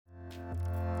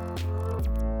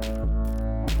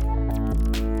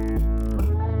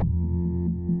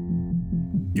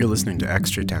You're listening to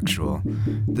Extra Textual.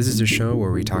 This is a show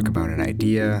where we talk about an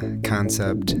idea,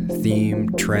 concept, theme,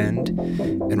 trend,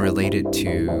 and relate it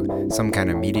to some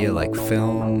kind of media like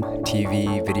film,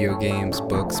 TV, video games,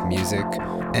 books, music,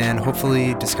 and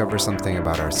hopefully discover something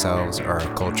about ourselves or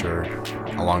our culture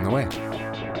along the way.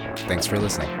 Thanks for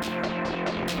listening.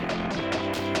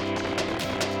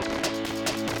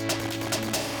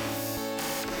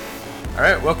 All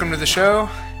right, welcome to the show.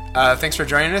 Thanks for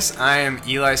joining us. I am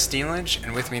Eli Steenledge,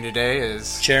 and with me today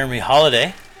is Jeremy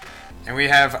Holiday. And we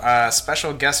have a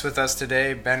special guest with us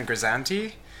today, Ben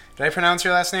Grisanti. Did I pronounce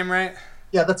your last name right?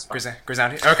 Yeah, that's fine.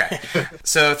 Grisanti? Okay.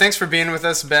 So thanks for being with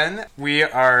us, Ben. We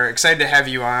are excited to have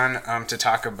you on to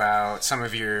talk about some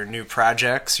of your new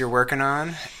projects you're working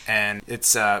on. And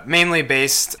it's mainly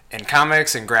based in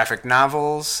comics and graphic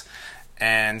novels.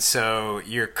 And so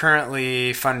you're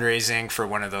currently fundraising for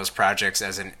one of those projects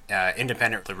as an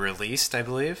independently released, I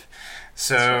believe.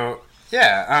 So,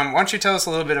 yeah, why don't you tell us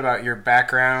a little bit about your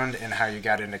background and how you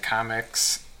got into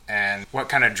comics and what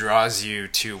kind of draws you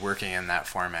to working in that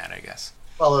format, I guess?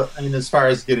 Well, I mean, as far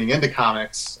as getting into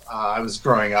comics, I was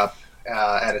growing up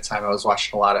at a time I was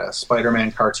watching a lot of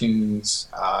Spider-Man cartoons.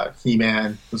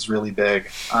 He-Man was really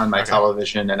big on my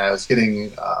television, and I was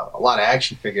getting a lot of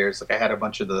action figures. Like I had a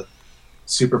bunch of the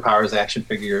Superpowers action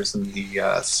figures and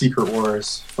the Secret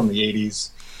Wars from the 80s.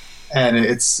 And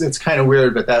it's kind of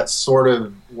weird, but that's sort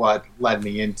of what led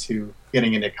me into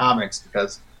getting into comics,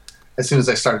 because as soon as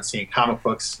I started seeing comic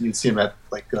books, you'd see them at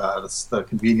like the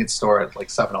convenience store at like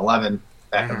 7-Eleven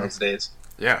back in those days.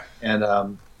 Yeah. And, I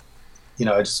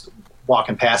just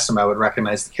walking past them, I would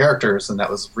recognize the characters, and that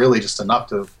was really just enough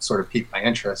to sort of pique my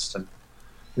interest. And,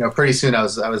 pretty soon I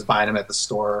was buying them at the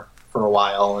store for a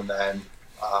while, and then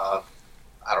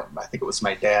I think it was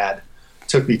my dad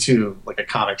took me to like a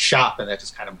comic shop, and that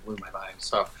just kind of blew my mind.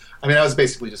 So, I mean, I was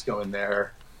basically just going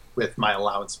there with my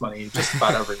allowance money just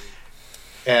about every week.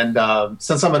 And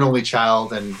since I'm an only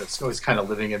child and was always kind of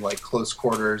living in like close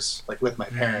quarters, like with my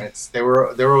parents, they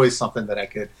were always something that I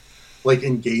could like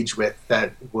engage with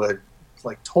that would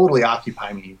like totally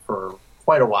occupy me for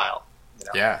quite a while.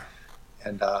 Yeah.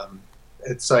 And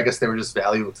so I guess they were just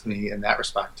valuable to me in that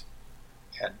respect.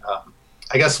 And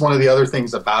I guess one of the other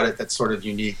things about it that's sort of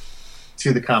unique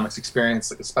to the comics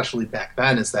experience, like especially back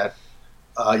then, is that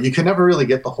you could never really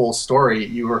get the whole story.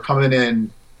 You were coming in,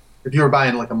 if you were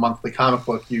buying like a monthly comic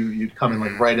book, you'd come in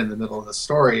like right in the middle of the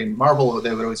story. And Marvel,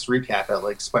 they would always recap it.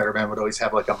 Like Spider-Man would always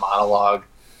have like a monologue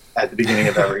at the beginning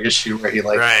of every issue where he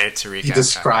he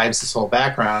describes his whole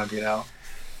background,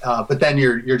 But then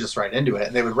you're just right into it,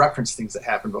 and they would reference things that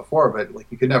happened before, but like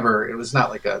you could never. It was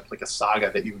not like a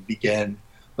saga that you would begin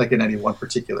like in any one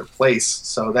particular place.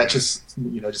 So that just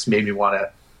made me want to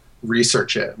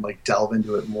research it and like delve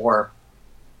into it more.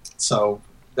 So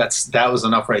that was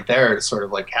enough right there to sort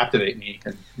of like captivate me.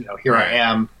 And, here I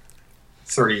am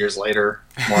 30 years later,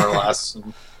 more or less.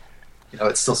 And,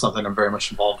 it's still something I'm very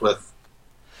much involved with.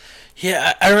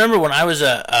 Yeah, I remember when I was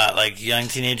a like young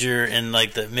teenager in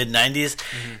like the mid 90s,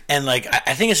 and like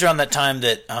I think it's around that time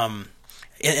that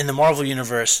in the Marvel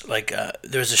universe, like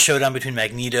there was a showdown between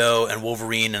Magneto and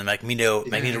Wolverine, and Magneto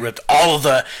ripped all of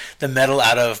the metal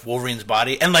out of Wolverine's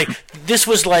body, and like this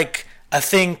was like a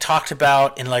thing talked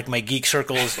about in like my geek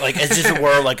circles, like as if it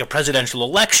were like a presidential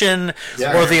election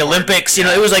or the Olympics.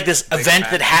 It was like this event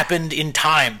that happened in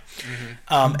time.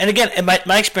 And again,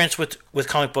 my experience with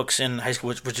comic books in high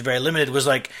school, which is very limited, was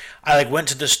like I like went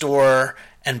to the store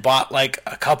and bought like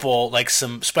a couple, like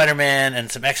some Spider-Man and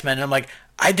some X-Men, and I'm like,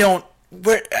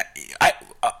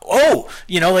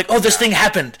 this thing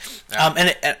happened.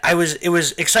 And it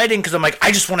was exciting because I'm like,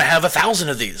 I just want to have 1,000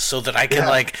 of these so that I can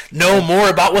like know more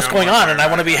about what's going on, and I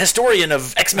want to be a historian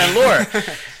of X-Men lore.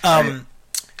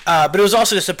 But it was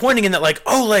also disappointing in that like,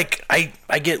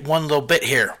 I get one little bit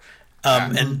here,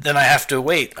 and then I have to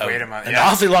wait an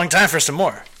awfully long time for some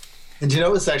more. And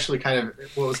what was actually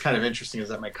what was kind of interesting is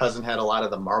that my cousin had a lot of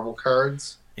the Marvel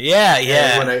cards. Yeah.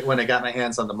 And when I got my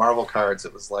hands on the Marvel cards,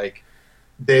 it was like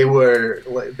they were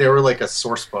like a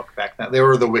source book back then. They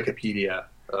were the Wikipedia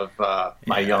of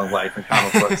my young life in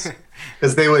comic books,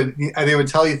 because they would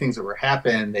tell you things that were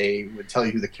happening. They would tell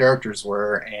you who the characters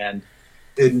were, and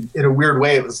in a weird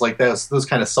way, it was like those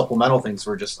kind of supplemental things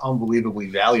were just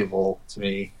unbelievably valuable to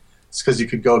me. It's because you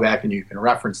could go back and you can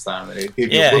reference them, and it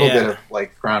gave you a little bit of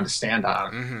like ground to stand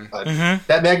on. But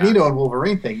that Magneto and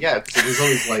Wolverine thing, because it was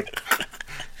always like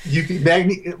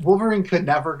Wolverine could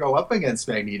never go up against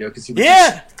Magneto because he would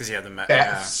because he had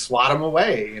the swat him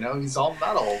away. He's all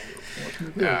metal.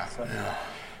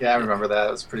 Yeah, I remember that.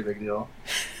 It was a pretty big deal.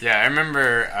 Yeah, I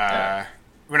remember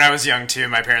when I was young too,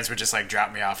 my parents would just like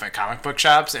drop me off at comic book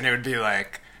shops, and it would be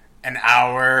like an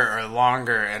hour or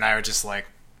longer, and I would just like,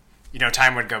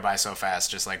 time would go by so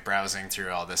fast just like browsing through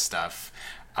all this stuff.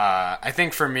 I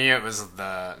think for me it was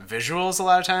the visuals a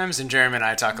lot of times, and Jeremy and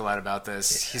I talk a lot about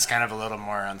this. He's kind of a little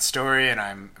more on story, and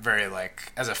I'm very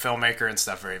like, as a filmmaker and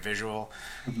stuff, very visual.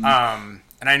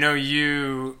 And I know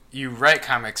you write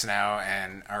comics now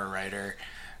and are a writer.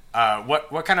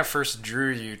 What kind of first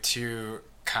drew you to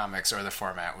comics or the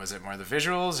format? Was it more the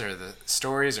visuals or the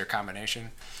stories or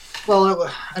combination? Well,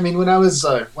 when I was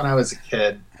a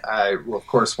kid, I of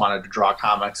course wanted to draw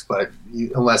comics, but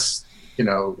unless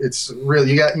it's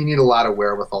really you need a lot of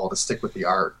wherewithal to stick with the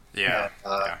art. Yeah.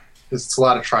 Because it's a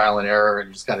lot of trial and error, and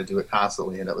you just got to do it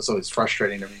constantly, and it was always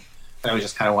frustrating to me. And I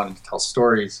just kind of wanted to tell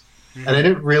stories, and it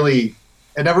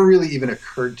never really even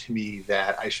occurred to me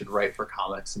that I should write for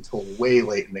comics until way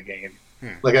late in the game.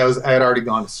 Like I had already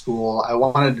gone to school.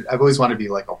 I've always wanted to be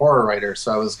like a horror writer,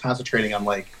 so I was concentrating on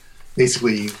like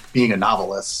basically being a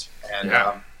novelist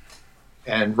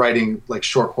and writing like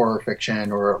short horror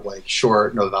fiction or like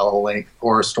short novella length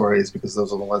horror stories, because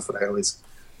those are the ones that I always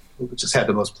just had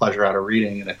the most pleasure out of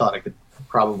reading, and I thought I could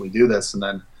probably do this. And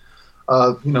then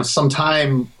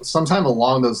sometime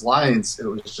along those lines, it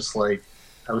was just like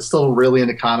I was still really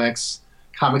into comics.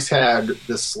 Comics kind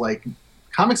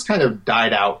of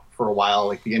died out for a while.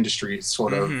 Like the industry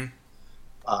sort of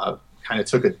kind of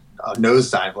took a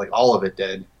nosedive, like all of it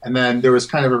did. And then there was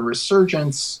kind of a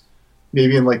resurgence,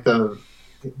 maybe in like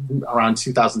around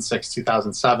 2006,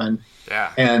 2007.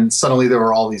 Yeah. And suddenly there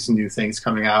were all these new things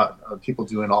coming out, people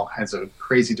doing all kinds of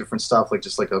crazy different stuff, like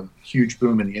just like a huge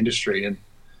boom in the industry. And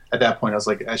at that point I was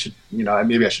like,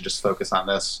 maybe I should just focus on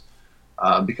this.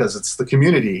 Because it's the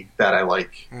community that I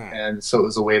like. And so it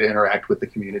was a way to interact with the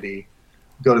community,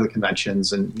 go to the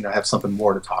conventions, and have something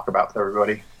more to talk about with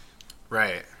everybody.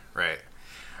 Right.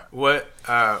 What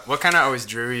kind of always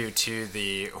drew you to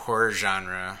the horror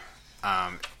genre,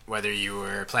 whether you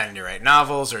were planning to write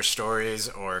novels or stories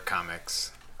or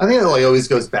comics? I think it like always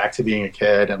goes back to being a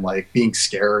kid and like being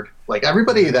scared. Like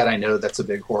everybody that I know that's a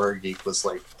big horror geek was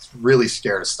like really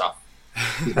scared of stuff.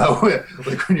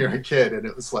 Like when you're a kid, and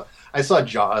it was like I saw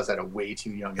Jaws at a way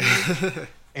too young age,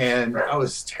 and I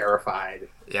was terrified.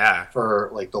 Yeah. For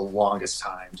like the longest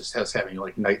time, just having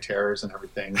like night terrors and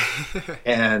everything,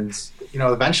 and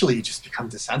eventually you just become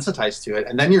desensitized to it,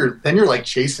 and then you're like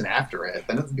chasing after it.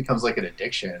 Then it becomes like an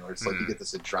addiction, where it's like you get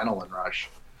this adrenaline rush,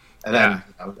 and then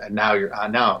and now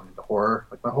I'm into horror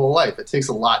like my whole life. It takes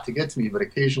a lot to get to me, but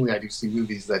occasionally I do see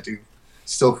movies that do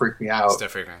still freak me out. Still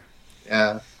freak me.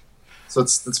 Yeah. So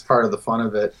it's part of the fun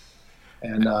of it.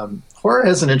 And horror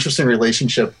has an interesting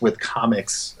relationship with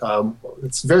comics.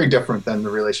 It's very different than the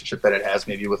relationship that it has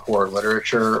maybe with horror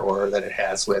literature or that it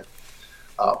has with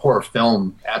horror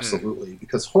film, absolutely.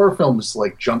 Because horror films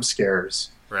like jump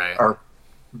scares are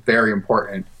very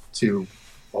important to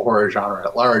the horror genre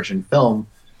at large. In film,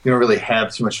 you don't really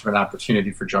have too much of an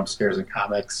opportunity for jump scares in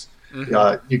comics.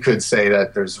 You could say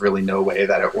that there's really no way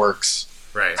that it works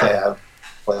to have.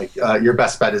 Like your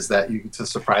best bet is that you to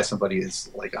surprise somebody is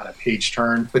like on a page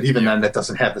turn, but even then that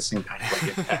doesn't have the same kind of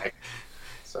like impact.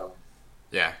 So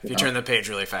if you turn the page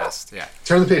really fast,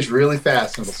 turn the page really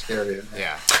fast and it'll scare you.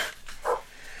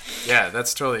 Yeah,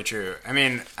 that's totally true. I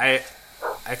mean, I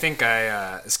think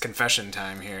it's confession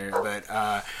time here, but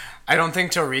I don't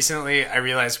think till recently I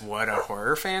realized what a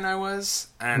horror fan I was,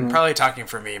 and probably talking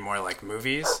for me more like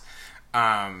movies.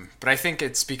 But I think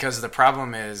it's because the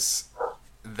problem is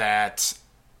that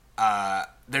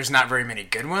there's not very many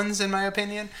good ones, in my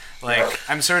opinion. Like,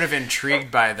 I'm sort of intrigued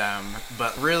by them,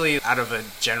 but really, out of a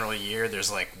general year,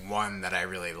 there's like one that I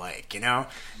really like,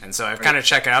 And so I've kind of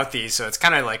checked out these, so it's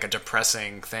kind of like a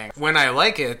depressing thing. When I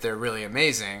like it, they're really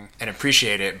amazing and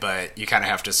appreciate it, but you kind of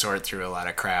have to sort through a lot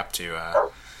of crap to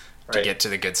get to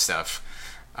the good stuff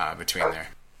between there.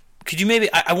 Could you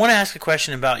I want to ask a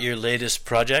question about your latest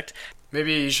project.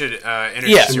 Maybe you should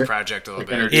introduce your project a little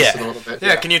bit.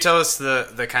 Yeah. Can you tell us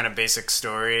the kind of basic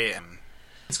story?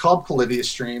 It's called Polybius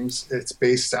Streams. It's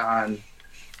based on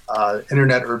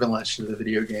internet urban legend of the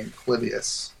video game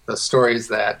Polybius. The story is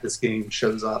that this game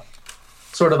shows up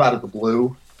sort of out of the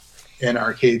blue in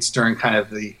arcades during kind of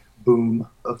the boom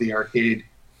of the arcade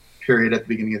period at the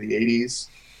beginning of the 80s.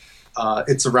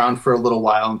 It's around for a little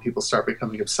while and people start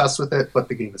becoming obsessed with it, but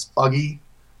the game is buggy,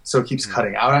 so it keeps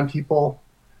cutting out on people.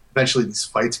 Eventually these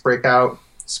fights break out.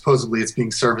 Supposedly it's being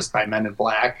serviced by men in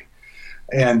black.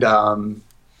 And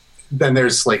then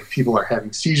there's like people are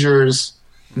having seizures,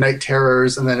 night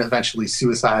terrors, and then eventually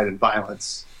suicide and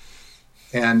violence.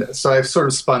 And so I've sort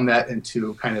of spun that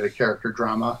into kind of a character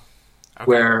drama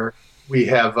where we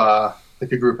have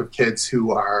like a group of kids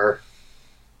who are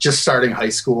just starting high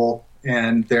school,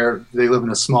 and they live in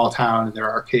a small town, and their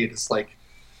arcade is like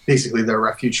basically their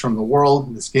refuge from the world.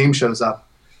 And this game shows up,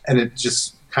 and it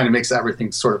just kind of makes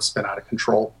everything sort of spin out of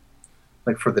control,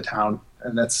 like for the town.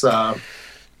 And that's the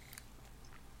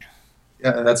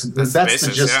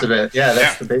gist of it. Yeah,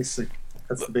 that's the basic.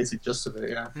 That's the basic gist of it.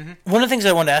 Yeah. Mm-hmm. One of the things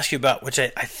I wanted to ask you about, which I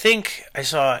think I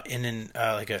saw in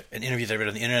like an interview that I read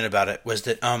on the internet about it, was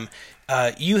that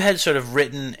you had sort of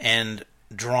written and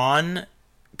drawn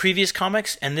previous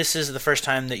comics, and this is the first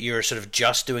time that you're sort of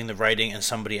just doing the writing and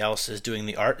somebody else is doing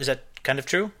the art. Is that kind of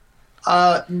true?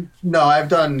 No,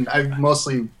 I've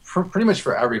mostly, pretty much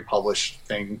for every published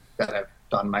thing that I've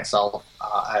done myself,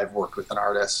 I've worked with an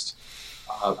artist.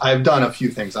 I've done a few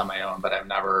things on my own, but I've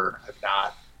not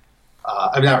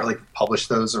really published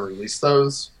those or released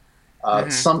those. A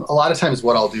lot of times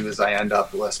what I'll do is I end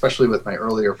up, especially with my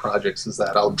earlier projects, is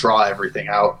that I'll draw everything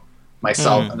out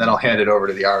myself and then I'll hand it over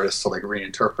to the artist to like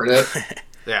reinterpret it.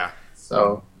 Yeah.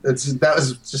 So that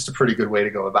was just a pretty good way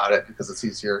to go about it, because it's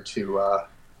easier to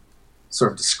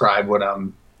sort of describe what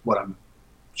I'm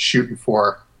shooting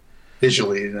for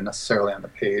visually than necessarily on the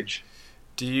page.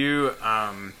 Do you,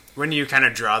 when you kind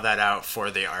of draw that out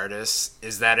for the artist,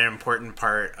 is that an important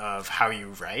part of how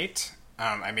you write?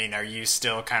 I mean, are you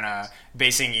still kind of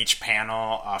basing each panel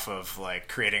off of like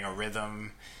creating a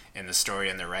rhythm in the story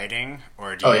and the writing,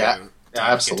 or do yeah,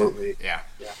 absolutely. Yeah,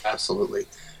 absolutely.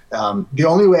 The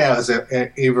only way I was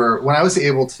when I was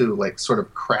able to like sort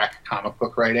of crack comic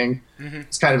book writing,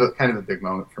 it's kind of a big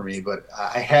moment for me. But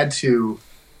I had to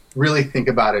really think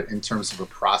about it in terms of a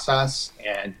process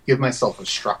and give myself a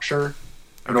structure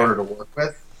in order to work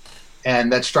with.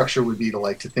 And that structure would be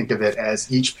to think of it as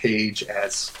each page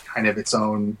as kind of its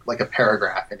own, like a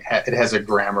paragraph. It has a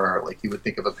grammar, like you would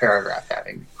think of a paragraph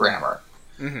having grammar.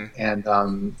 And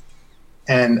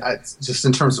just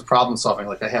in terms of problem solving,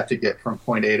 like I have to get from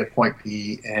point A to point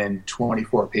B in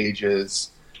 24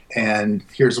 pages, and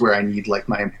here's where I need like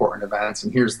my important events,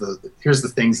 and here's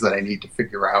the things that I need to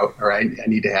figure out, or I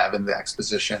need to have in the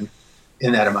exposition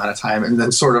in that amount of time, and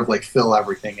then sort of like fill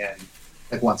everything in,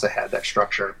 like once I had that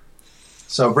structure.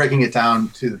 So breaking it down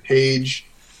to the page,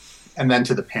 and then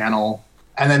to the panel,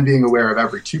 and then being aware of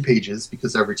every 2 pages,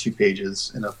 because every 2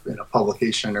 pages in a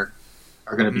publication are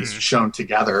going to be shown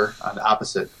together on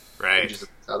opposite pages of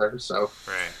each other. So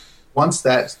once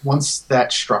I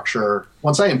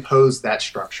impose that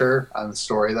structure on the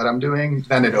story that I'm doing,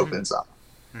 then it opens up,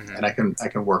 and I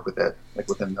can work with it like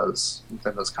within those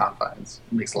confines.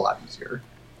 It makes it a lot easier.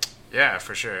 Yeah,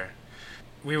 for sure.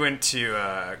 We went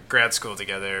to grad school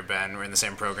together, Ben. We're in the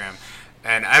same program.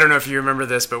 And I don't know if you remember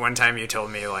this, but one time you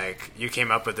told me, like, you came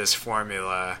up with this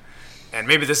formula, and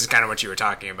maybe this is kind of what you were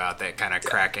talking about, that kind of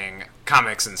cracking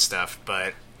comics and stuff,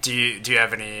 but do you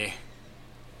have any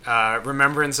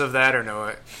remembrance of that, or know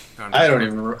it? I don't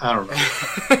remember.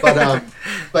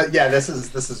 But yeah, this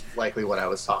is likely what I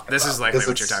was talking about. This is likely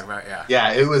what you're talking about, yeah.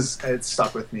 Yeah, it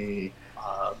stuck with me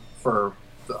for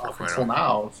up until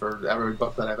now, for every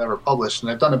book that I've ever published,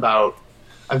 and I've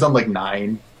done like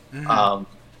 9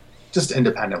 just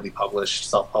independently published,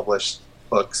 self-published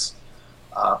books,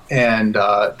 and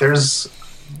there's,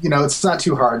 it's not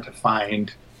too hard to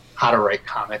find how to write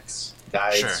comics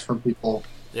guides from people.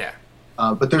 Yeah.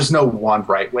 But there's no one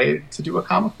right way to do a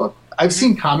comic book. I've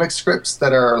seen comic scripts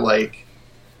that are like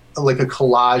a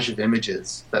collage of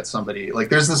images that somebody, like,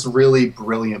 there's this really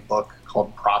brilliant book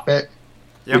called Prophet,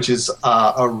 which is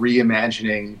a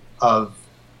reimagining of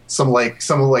some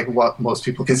of what most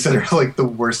people consider like the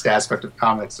worst aspect of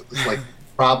comics. It was like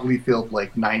probably filled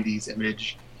like 90s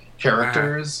image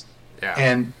characters.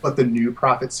 But the new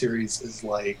Prophet series is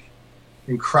like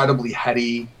incredibly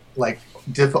heady, like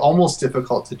almost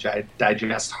difficult to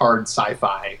digest, hard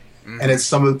sci-fi. And it's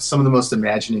some of the most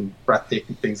imagining,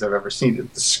 breathtaking things I've ever seen.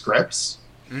 The scripts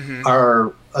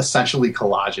are essentially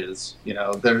collages.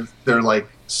 They're like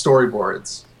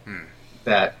storyboards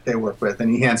that they work with,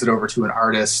 and he hands it over to an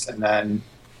artist, and then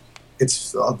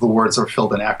the words are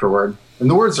filled in afterward. And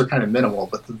the words are kind of minimal,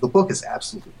 but the book is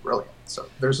absolutely brilliant. So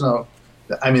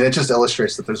it just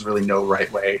illustrates that there's really no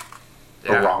right way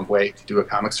or wrong way to do a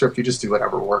comic strip. You just do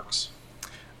whatever works.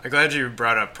 I'm glad you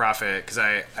brought up Prophet, because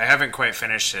I haven't quite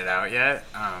finished it out yet,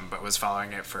 but was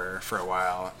following it for a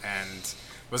while, and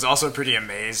was also pretty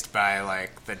amazed by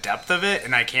like the depth of it.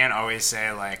 And I can't always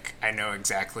say like I know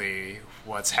exactly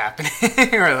what's happening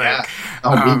or like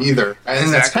me neither.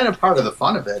 And that's kind of part of the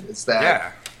fun of it, is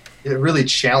that it really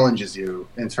challenges you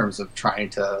in terms of trying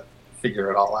to figure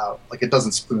it all out. Like, it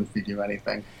doesn't spoon feed you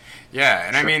anything. Yeah,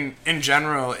 and Sure. I mean, in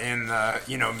general, in the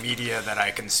media that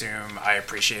I consume, I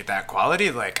appreciate that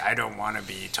quality. Like, I don't want to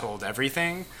be told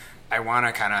everything. I want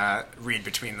to kind of read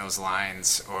between those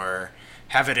lines or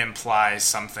have it imply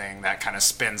something that kind of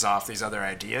spins off these other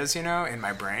ideas, in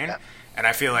my brain. Yeah. And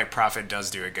I feel like Prophet does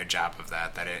do a good job of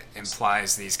that. That it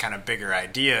implies these kind of bigger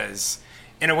ideas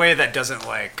in a way that doesn't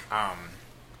like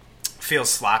feel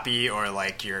sloppy or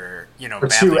like you're Or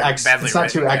badly it's not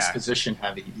too written. Yeah. exposition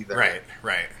heavy either.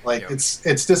 Right. Like, Yep.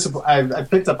 it's discipline. I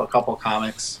picked up a couple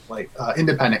comics, like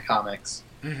independent comics,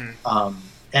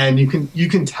 and you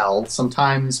can tell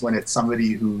sometimes when it's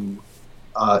somebody who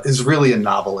is really a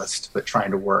novelist but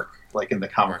trying to work like in the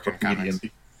comic Work in book medium.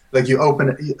 comics. Like, you don't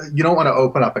want to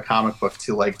open up a comic book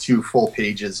to like 2 full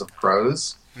pages of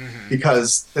prose.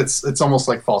 Because it's almost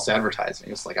like false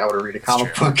advertising. It's like, I want to read a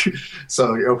comic book,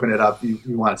 so you open it up, you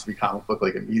want it to be comic book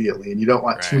like immediately, and you don't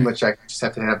want too much. You just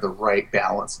have to have the right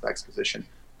balance of exposition.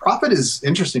 Prophet is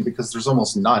interesting because there's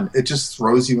almost none. It just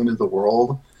throws you into the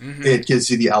world. It gives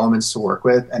you the elements to work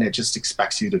with, and it just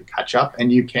expects you to catch up.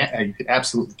 And you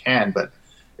absolutely can, but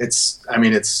it's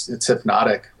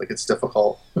hypnotic. Like, it's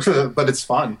difficult, but it's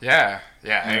fun. Yeah,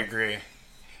 I agree.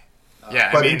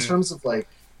 But in terms of like.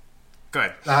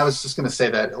 Good. I was just going to say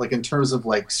that, like, in terms of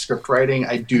like script writing,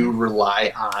 I do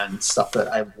rely on stuff that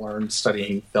I've learned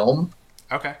studying film.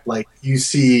 Okay. Like, you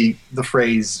see the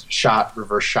phrase "shot,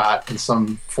 reverse shot" in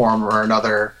some form or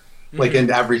another, like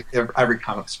in every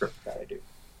comic script that I do,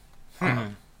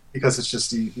 because it's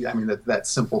just, that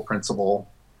simple principle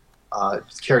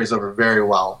carries over very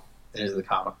well into the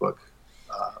comic book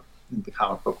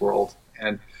world,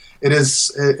 and it is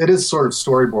sort of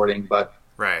storyboarding, but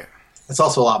right. It's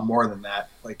also a lot more than that.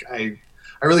 Like, I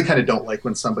really kind of don't like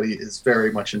when somebody is very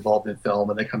much involved in film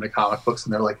and they come to comic books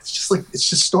and they're like, it's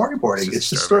just storyboarding. It's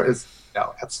just story.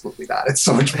 No, absolutely not. It's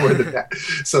so much more than that.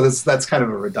 So that's kind of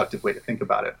a reductive way to think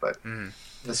about it. But in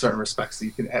certain respects,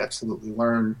 you can absolutely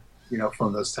learn,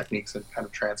 from those techniques and kind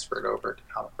of transfer it over to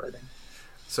comic writing.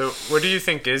 So what do you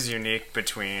think is unique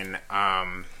between,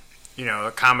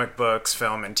 comic books,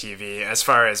 film, and TV? As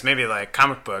far as maybe like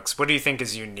comic books, what do you think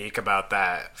is unique about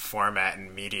that format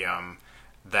and medium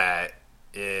that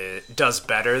it does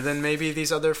better than maybe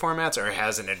these other formats, or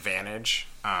has an advantage?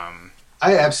 I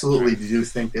absolutely do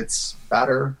think it's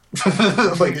better.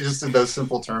 Like, just in those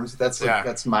simple terms. That's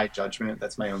my judgment.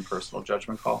 That's my own personal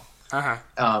judgment call.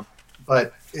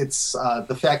 But it's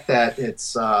the fact that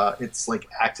it's like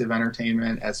active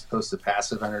entertainment as opposed to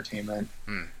passive entertainment.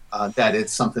 That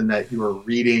it's something that you are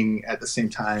reading at the same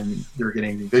time you're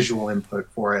getting visual input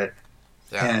for it,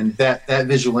 and that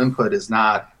visual input is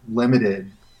not limited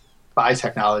by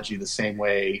technology the same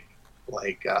way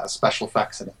like special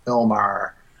effects in a film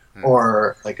are,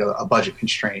 or like a budget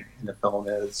constraint in a film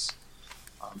is,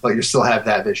 but you still have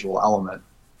that visual element.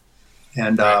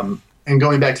 And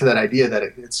going back to that idea that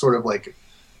it's sort of like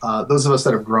those of us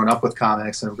that have grown up with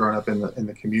comics and have grown up in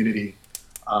the community.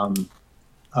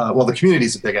 Well, the community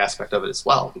is a big aspect of it as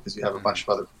well, because you have a bunch of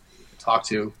other people you can talk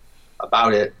to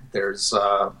about it. There's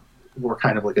we're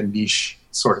kind of like a niche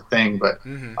sort of thing, but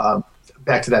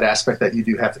back to that aspect that you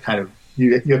do have to kind of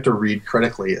you have to read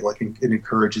critically. It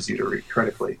encourages you to read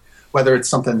critically, whether it's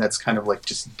something that's kind of like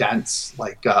just dense,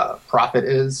 like Prophet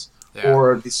is,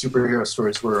 or these superhero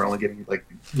stories where you're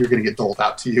going to get doled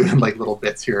out to you in like little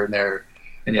bits here and there,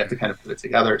 and you have to kind of put it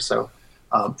together. So.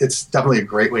 It's definitely a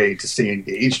great way to stay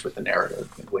engaged with the narrative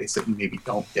in ways that you maybe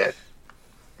don't get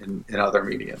in other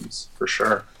mediums, for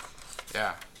sure.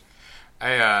 Yeah.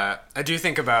 I do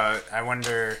think I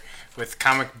wonder, with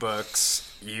comic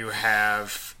books, you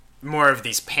have more of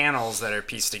these panels that are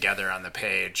pieced together on the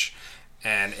page.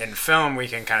 And in film, we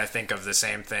can kind of think of the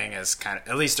same thing as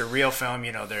at least a real film,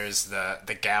 there's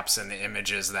the gaps in the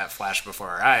images that flash before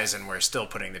our eyes, and we're still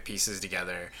putting the pieces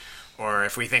together. Or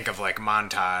if we think of like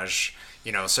montage,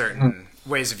 certain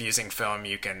ways of using film,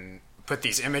 you can put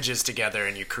these images together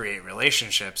and you create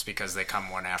relationships because they come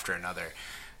one after another.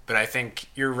 But I think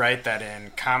you're right that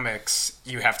in comics,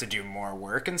 you have to do more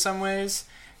work in some ways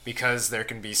because there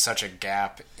can be such a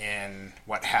gap in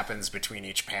what happens between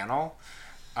each panel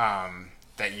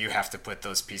that you have to put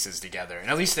those pieces together. And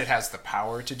at least it has the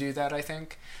power to do that, I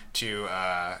think, to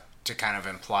kind of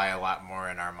imply a lot more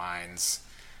in our minds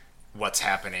what's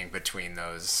happening between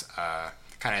those,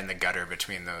 kind of in the gutter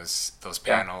between those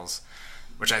panels,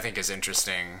 which I think is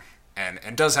interesting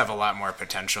and does have a lot more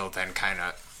potential than kind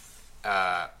of,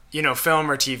 film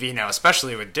or TV now,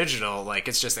 especially with digital. Like,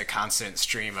 it's just a constant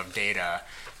stream of data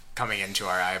coming into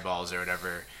our eyeballs or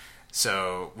whatever.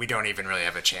 So we don't even really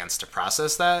have a chance to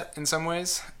process that in some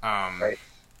ways. Right.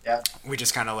 Yeah. we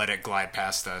just kind of let it glide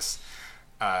past us,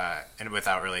 and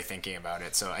without really thinking about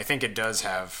it. So I think it does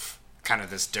have kind of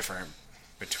this different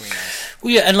between us.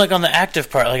 Well, yeah, and like on the active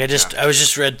part, like I was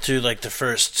just read through like the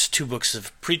first 2 books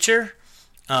of Preacher.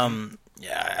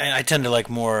 Yeah, I tend to like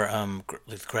more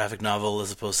like the graphic novel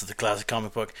as opposed to the classic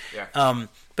comic book. Yeah.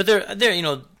 But they're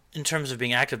in terms of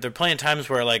being active, there are plenty of times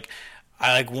where like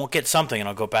I like won't get something and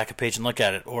I'll go back a page and look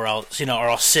at it, or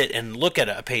I'll sit and look at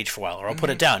a page for a while, or I'll put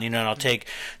it down, and I'll take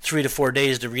 3 to 4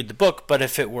 days to read the book. But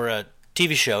if it were a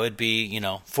TV show, it'd be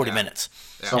 40 minutes.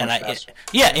 Yeah. So and much faster.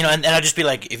 and I'd just be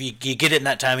like, if you get it in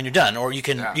that time and you're done, or you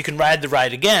can ride the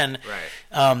ride again.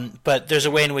 Right. But there's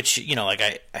a way in which like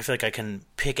I feel like I can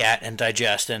pick at and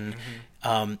digest and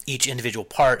each individual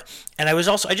part. And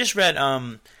I just read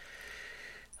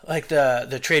like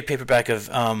the trade paperback of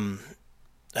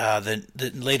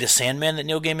the latest Sandman that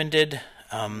Neil Gaiman did.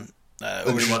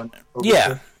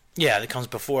 That comes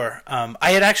before.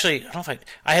 I had actually, I don't know if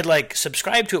I had like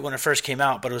subscribed to it when it first came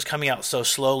out, but it was coming out so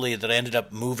slowly that I ended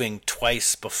up moving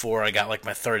twice before I got like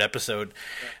my 3rd episode.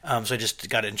 So I just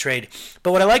got it in trade.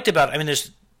 But what I liked about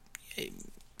it,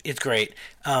 it's great.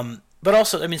 But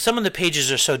also, some of the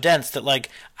pages are so dense that like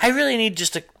I really need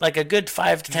just a good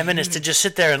 5 to 10 minutes to just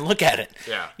sit there and look at it.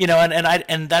 Yeah.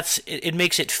 And that's it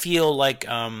makes it feel like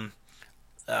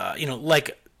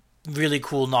like really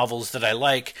cool novels that I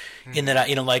like, in that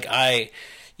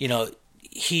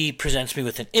he presents me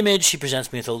with an image, he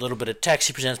presents me with a little bit of text,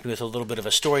 he presents me with a little bit of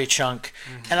a story chunk,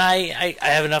 and I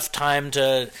have enough time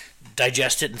to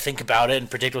digest it and think about it and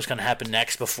predict what's going to happen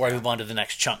next before I move on to the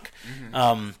next chunk.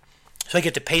 So I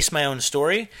get to pace my own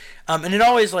story, and it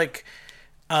always like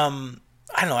I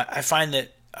don't know, I find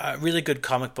that really good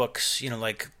comic books,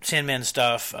 like Sandman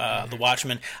stuff, The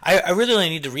Watchmen, I really only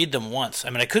need to read them once.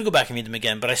 I could go back and read them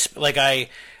again, but I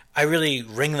really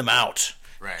wring them out.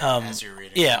 Right, as you're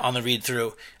reading. Yeah, on the read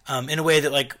through, in a way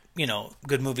that like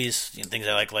good movies, things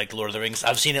I like Lord of the Rings.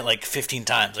 I've seen it like 15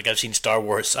 times. Like I've seen Star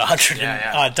Wars 100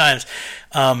 odd times.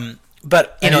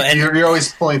 But you're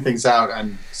always pulling things out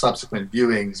on subsequent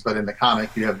viewings. But in the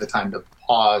comic, you have the time to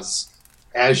pause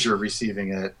as you're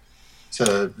receiving it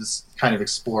to just kind of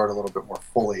explore it a little bit more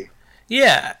fully.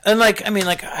 Yeah, and I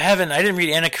didn't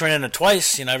read Anna Karenina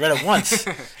twice. I read it once.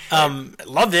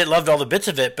 Loved all the bits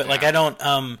of it, but I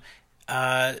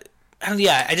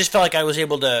just felt like I was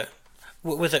able to,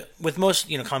 with most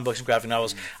comic books and graphic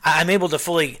novels, I'm able to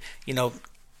fully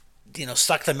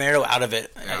suck the marrow out of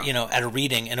it, at a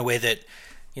reading in a way that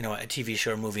a TV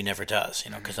show or movie never does.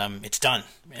 Because it's done,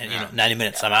 and 90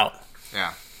 minutes, I'm out.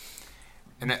 Yeah,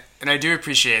 and I do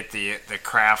appreciate the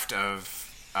craft of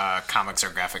comics or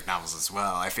graphic novels as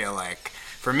well. I feel like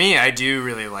for me, I do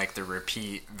really like the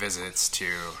repeat visits to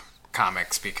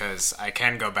comics because I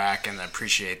can go back and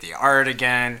appreciate the art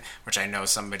again, which I know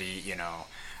somebody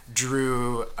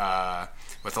drew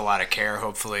with a lot of care,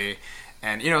 hopefully.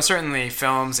 And certainly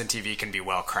films and TV can be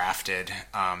well crafted.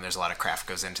 There's a lot of craft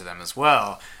goes into them as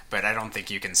well, but I don't think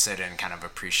you can sit and kind of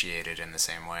appreciate it in the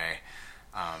same way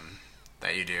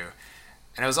that you do.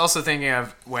 And I was also thinking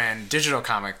of when digital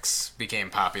comics became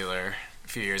popular a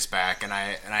few years back, and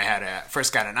I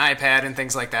first got an iPad and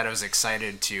things like that. I was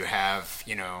excited to have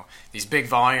these big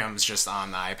volumes just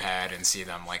on the iPad and see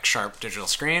them like sharp digital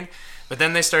screen. But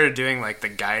then they started doing like the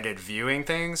guided viewing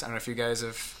things. I don't know if you guys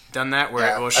have done that,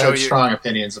 where it will show I have strong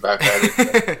opinions about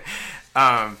guided.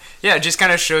 It just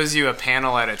kind of shows you a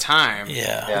panel at a time.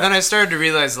 Yeah. And then I started to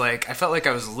realize, I felt like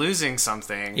I was losing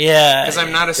something. Yeah. Because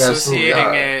I'm not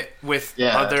associating it with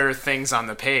other things on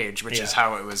the page, which is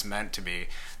how it was meant to be.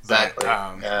 Exactly.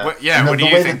 But, what do the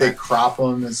you way think? That they crop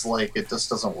them is it just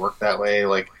doesn't work that way.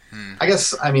 I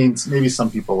guess, maybe some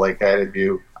people like guided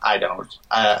view. I don't.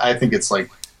 I think it's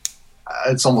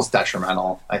it's almost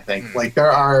detrimental, I think.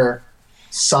 There are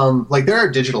there are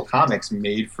digital comics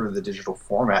made for the digital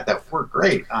format that work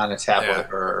great on a tablet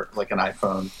or an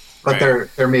iPhone, but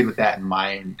they're made with that in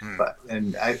mind.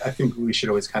 And I think we should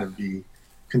always kind of be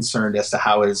concerned as to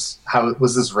how was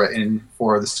this written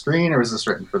for the screen or was this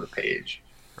written for the page?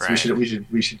 So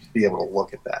we should be able to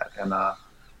look at that. And I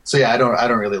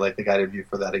don't really like the guided view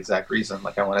for that exact reason.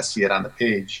 I want to see it on the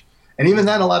page, and even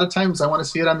then, a lot of times I want to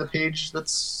see it on the page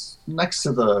that's next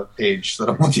to the page that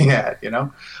I'm looking at,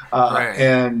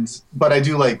 but I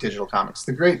do like digital comics.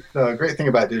 The great thing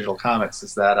about digital comics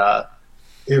is that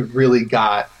it really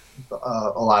got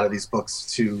a lot of these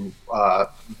books to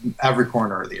every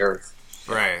corner of the earth.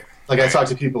 Right. I talk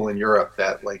to people in Europe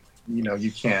that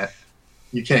you can't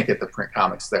get the print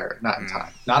comics there, not in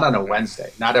time, not on a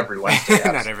Wednesday, not every Wednesday.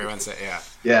 Not every Wednesday, yeah.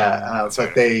 Yeah,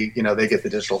 but they get the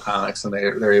digital comics and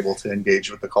they're able to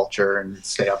engage with the culture and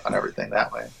stay up on everything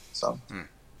that way. So,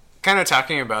 kind of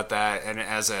talking about that, and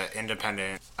as an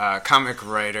independent comic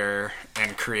writer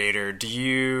and creator,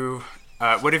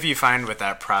 what have you find with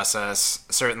that process?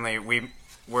 Certainly,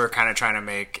 we're kind of trying to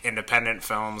make independent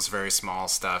films, very small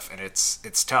stuff, and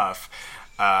it's tough.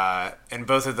 And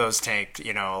both of those take,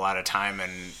 a lot of time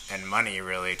and money,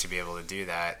 really, to be able to do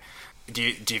that.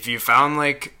 Have you found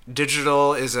like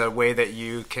digital is a way that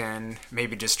you can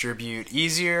maybe distribute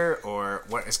easier, or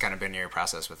what has kind of been your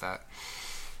process with that?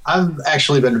 I've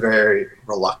actually been very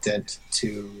reluctant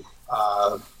to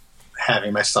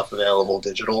having my stuff available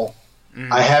digital.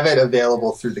 Mm-hmm. I have it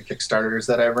available through the Kickstarters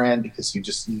that I ran because you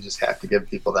just have to give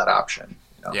people that option.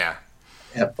 Yeah.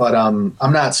 But I'm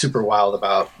not super wild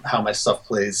about how my stuff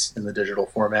plays in the digital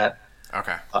format.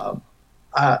 Okay.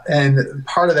 And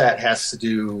part of that has to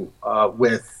do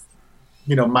with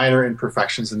minor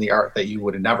imperfections in the art that you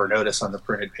would never notice on the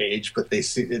printed page, but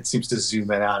it seems to zoom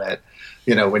in on it,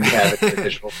 when you have it in the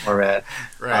digital format.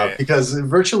 Right. Because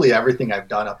virtually everything I've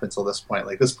done up until this point,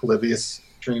 like this Polybius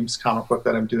Dreams comic book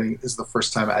that I'm doing, is the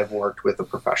first time I've worked with a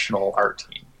professional art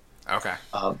team. Okay.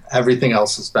 Everything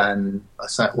else has been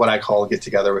what I call get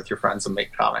together with your friends and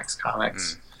make comics.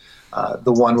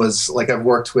 The one was like I've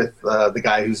worked with the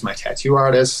guy who's my tattoo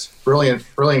artist, brilliant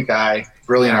guy,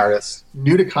 brilliant artist,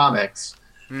 new to comics,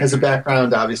 has a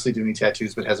background obviously doing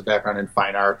tattoos, but has a background in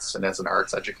fine arts and as an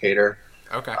arts educator.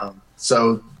 Okay.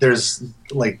 So there's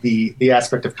like the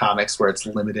aspect of comics where it's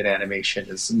limited animation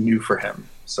is new for him.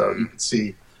 So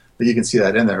you can see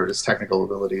that in there. His technical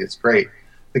ability is great.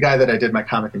 The guy that I did my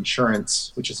comic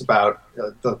Insurance, which is about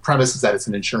the premise is that it's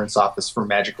an insurance office for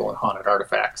magical and haunted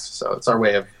artifacts. So it's our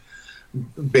way of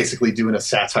basically doing a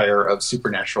satire of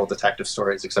supernatural detective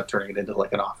stories, except turning it into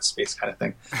like an Office Space kind of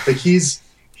thing. But he's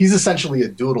essentially a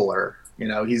doodler.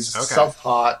 He's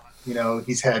self-taught.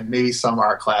 He's had maybe some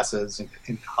art classes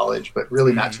in college, but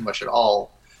really not too much at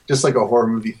all. Just like a horror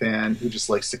movie fan who just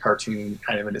likes to cartoon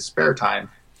kind of in his spare time.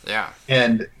 Yeah.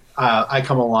 And I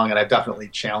come along and I've definitely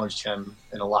challenged him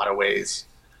in a lot of ways.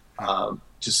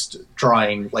 Just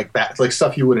drawing like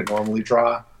stuff he wouldn't normally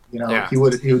draw. He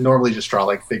would normally just draw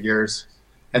like figures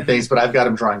and things, but I've got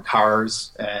him drawing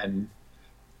cars, and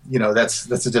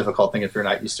that's a difficult thing if you're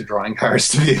not used to drawing cars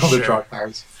to be able to draw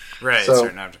cars. Right. So,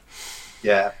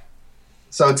 yeah.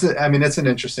 So it's an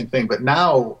interesting thing, but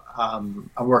now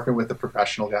I'm working with a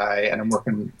professional guy and I'm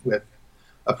working with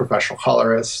a professional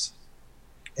colorist,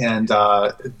 and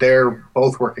they're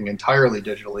both working entirely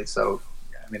digitally. So,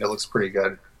 it looks pretty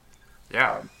good.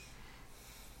 Yeah.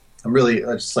 I'm really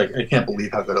just like, I can't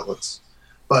believe how good it looks.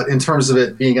 But in terms of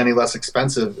it being any less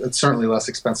expensive, it's certainly less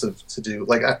expensive to do.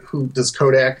 Like, who does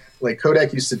Kodak? Like,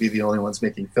 Kodak used to be the only ones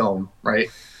making film, right?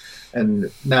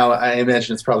 And now I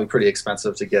imagine it's probably pretty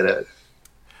expensive to get it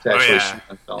to actually shoot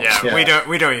on film. Yeah,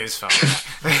 we don't use film.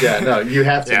 Yeah, no, you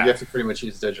have to. Yeah. You have to pretty much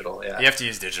use digital. Yeah, you have to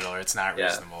use digital, or it's not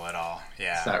reasonable at all.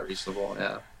 Yeah, it's not reasonable.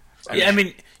 Yeah. Yeah,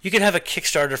 you could have a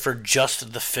Kickstarter for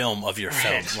just the film of your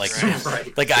film, just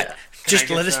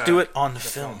let us do it on the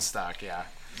film stock. Yeah,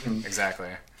 exactly.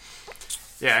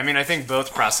 Yeah, I think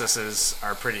both processes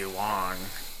are pretty long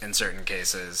in certain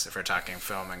cases if we're talking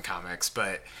film and comics.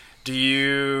 But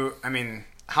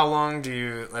how long do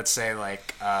you, let's say,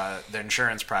 like the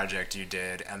insurance project you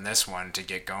did and this one to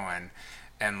get going,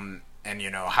 and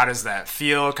how does that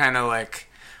feel? Kind of like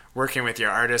working with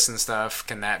your artists and stuff.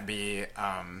 Can that be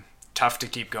tough to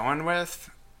keep going with?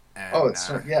 And,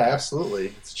 absolutely.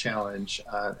 It's a challenge.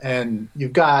 And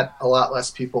you've got a lot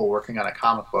less people working on a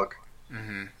comic book.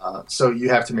 Mm-hmm. So you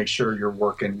have to make sure you're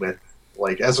working with,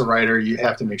 like, as a writer, you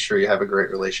have to make sure you have a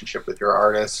great relationship with your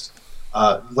artist.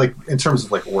 Like, in terms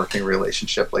of, like, working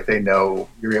relationship, like, they know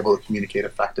you're able to communicate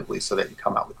effectively so that you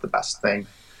come out with the best thing.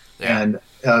 Yeah.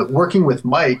 And working with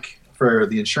Mike for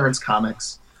the insurance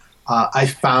comics, I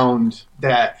found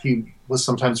that he was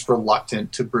sometimes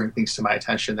reluctant to bring things to my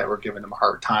attention that were giving him a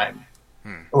hard time,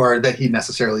 or that he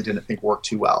necessarily didn't think worked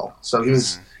too well. So he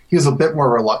was a bit more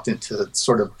reluctant to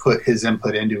sort of put his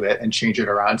input into it and change it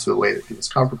around to a way that he was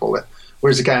comfortable with.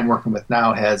 Whereas the guy I'm working with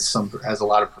now has a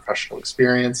lot of professional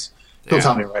experience. He'll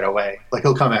tell me right away. Like,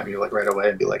 he'll come at me like right away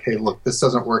and be like, "Hey, look, this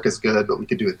doesn't work as good, but we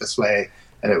could do it this way,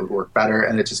 and it would work better."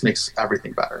 And it just makes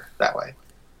everything better that way.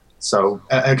 So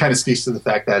it kind of speaks to the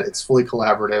fact that it's fully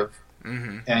collaborative,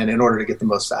 and in order to get the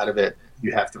most out of it,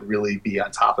 you have to really be on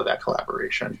top of that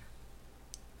collaboration.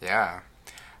 Yeah.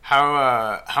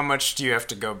 How much do you have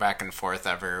to go back and forth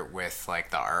ever with,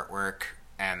 like, the artwork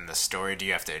and the story? Do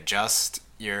you have to adjust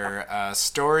your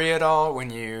story at all when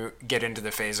you get into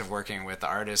the phase of working with the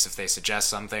artist if they suggest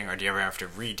something, or do you ever have to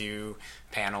redo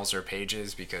panels or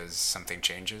pages because something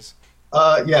changes?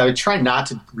 I try not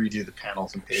to redo the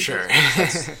panels and pages. Sure.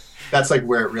 that's like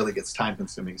where it really gets time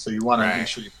consuming. So you want to Right. make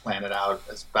sure you plan it out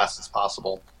as best as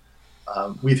possible.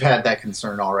 We've had that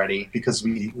concern already because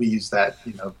we use that,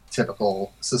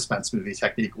 typical suspense movie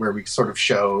technique where we sort of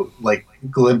show like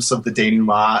glimpse of the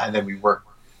denouement and then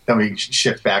we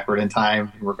shift backward in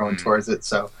time and we're going towards it.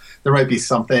 So there might be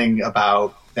something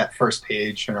about that first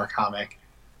page in our comic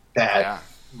that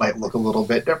might look a little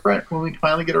bit different when we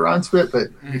finally get around to it, but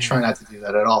we try not to do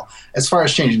that at all. As far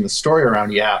as changing the story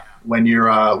around, when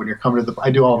you're coming to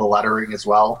I do all the lettering as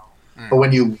well. But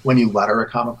when you letter a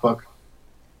comic book,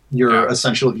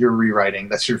 you're rewriting.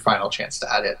 That's your final chance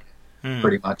to edit,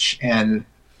 pretty much. And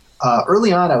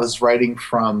early on, I was writing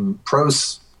from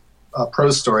prose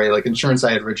story, like Insurance.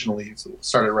 I had originally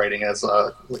started writing as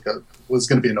was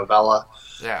going to be a novella,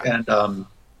 and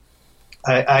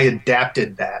I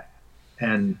adapted that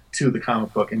and to the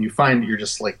comic book, and you find you're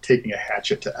just like taking a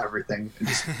hatchet to everything and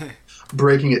just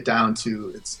breaking it down to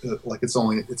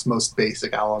its most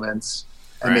basic elements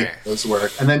and make those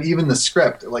work. And then even the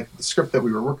script, like the script that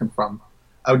we were working from,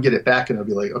 I would get it back and I'd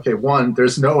be like, okay, one,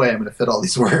 there's no way I'm going to fit all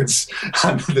these words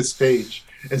onto this page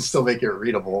and still make it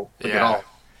readable at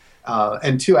all.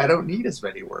 And two, I don't need as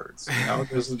many words.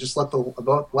 Just let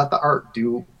the art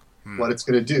do what it's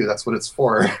going to do. That's what it's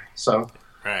for. So,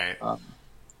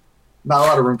 not a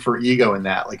lot of room for ego in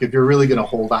that. Like, if you're really going to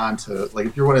hold on to, like,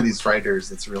 if you're one of these writers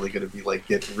that's really going to be like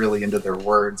get really into their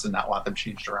words and not want them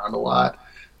changed around a lot,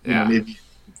 maybe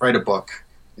write a book.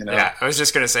 Yeah, I was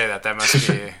just going to say that must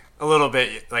be a little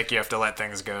bit like you have to let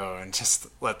things go and just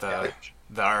let the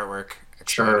artwork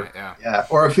explode. Yeah.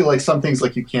 Or I feel like some things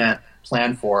like you can't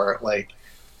plan for, like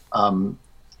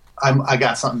I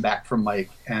got something back from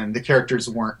Mike and the characters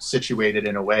weren't situated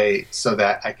in a way so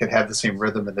that I could have the same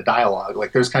rhythm in the dialogue.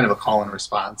 Like there's kind of a call and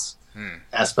response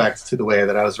aspect to the way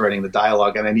that I was writing the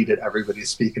dialogue, and I needed everybody to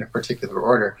speak in a particular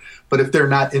order. But if they're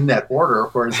not in that order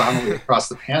horizontally across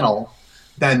the panel,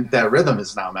 then that rhythm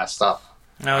is now messed up.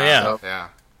 So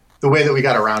the way that we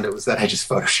got around it was that I just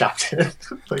photoshopped it.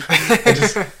 Like,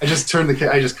 I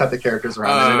just cut the characters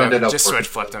around and it ended up just switch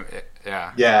flipped them.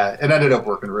 Yeah, it ended up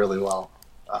working really well.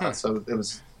 So it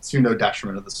was to no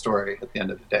detriment of the story at the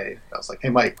end of the day. I was like, hey,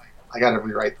 Mike, I got to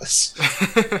rewrite this.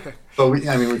 But we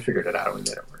figured it out and we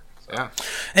made it work. So. Yeah.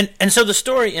 And so the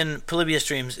story in Polybius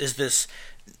Dreams is this,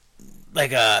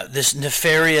 like, this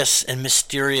nefarious and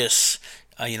mysterious,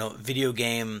 video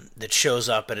game that shows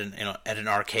up at an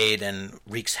arcade and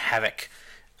wreaks havoc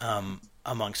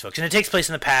amongst folks. And it takes place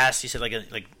in the past. You said like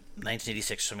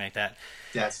 1986 or something like that.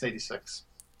 Yeah, it's 86.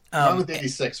 I went with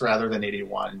 86 rather than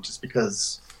 81, just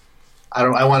because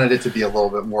I wanted it to be a little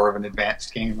bit more of an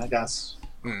advanced game, I guess.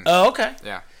 Oh, okay.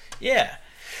 Yeah.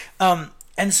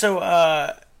 And so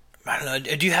I don't know.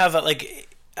 Do you have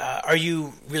are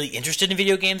you really interested in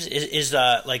video games? Is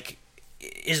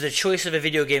the choice of a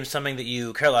video game something that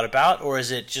you care a lot about, or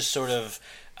is it just sort of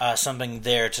something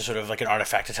there to sort of like an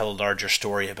artifact to tell a larger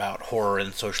story about horror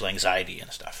and social anxiety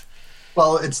and stuff?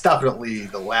 Well, it's definitely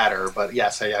the latter, but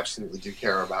yes, I absolutely do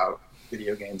care about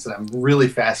video games, and I'm really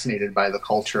fascinated by the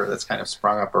culture that's kind of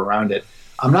sprung up around it.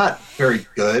 I'm not very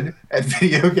good at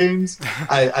video games.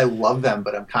 I love them,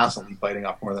 but I'm constantly biting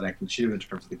off more than I can chew in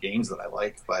terms of the games that I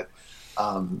like. But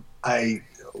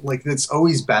it's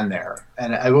always been there,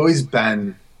 and I've always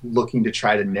been looking to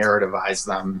try to narrativize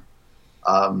them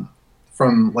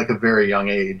from like a very young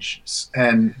age.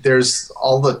 And there's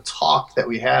all the talk that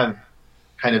we have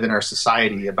kind of in our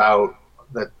society about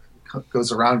that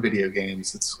goes around video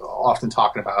games. It's often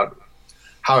talking about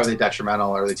how are they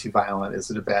detrimental? Are they too violent?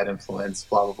 Is it a bad influence?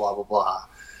 Blah, blah, blah, blah,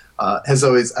 blah.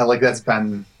 That's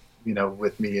been,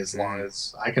 with me as long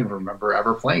as I can remember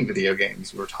ever playing video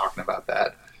games. We were talking about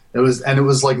that. It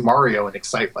was like Mario and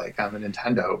Excitebike on the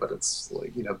Nintendo, but it's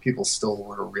like, people still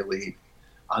were really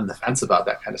on the fence about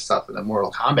that kind of stuff. And then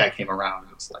Mortal Kombat came around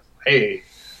and it's like, hey,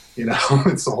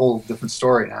 it's a whole different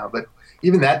story now. But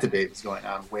even that debate was going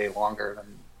on way longer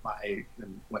than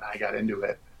when I got into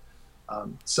it.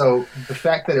 So the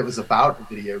fact that it was about a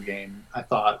video game, I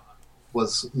thought,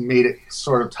 made it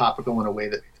sort of topical in a way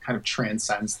that kind of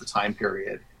transcends the time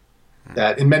period.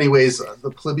 That in many ways,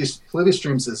 the Polybius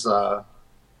Dreams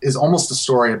is almost a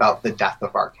story about the death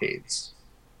of arcades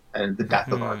and the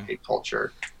death of arcade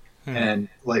culture, and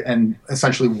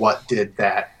essentially what did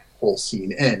that whole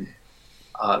scene end.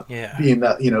 Being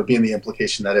the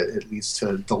implication that it leads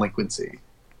to delinquency,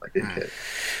 like it did.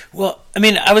 Well,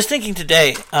 I was thinking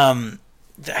today.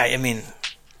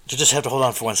 You just have to hold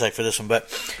on for one sec for this one, but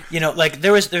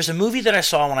there's a movie that I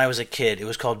saw when I was a kid. It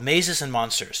was called Mazes and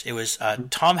Monsters. It was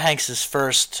Tom Hanks's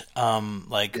first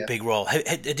big role.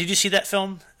 Did you see that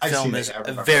film? I've film seen is it.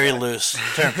 a very loose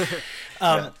term.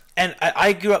 and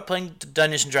I grew up playing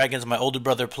Dungeons and Dragons. My older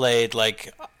brother played,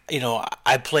 like,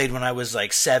 I played when I was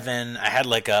like 7. I had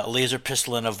like a laser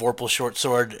pistol and a Vorpal short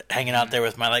sword hanging out there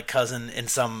with my like cousin in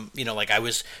some, like I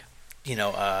was,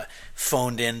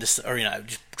 phoned in to, or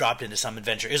just dropped into some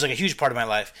adventure. It was like a huge part of my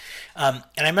life. And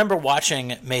I remember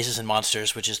watching Mazes and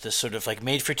Monsters, which is this sort of like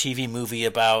made-for-TV movie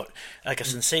about like a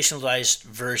sensationalized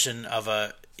version of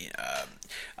a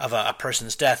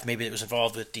person's death. Maybe it was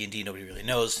involved with D&D. Nobody really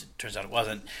knows. Turns out it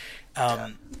wasn't.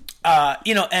 And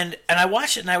I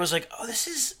watched it and I was like, oh, this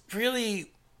is really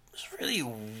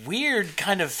weird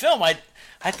kind of film. I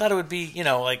thought it would be,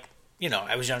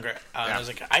 I was younger. I was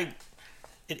like,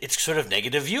 it's sort of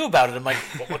negative view about it. I'm like,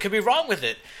 what could be wrong with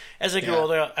it? As I grew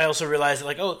older, I also realized that,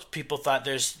 like, people thought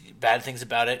there's bad things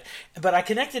about it. But I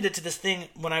connected it to this thing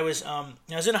when I was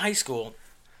in high school.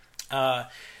 A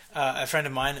friend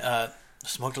of mine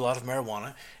smoked a lot of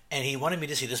marijuana, and he wanted me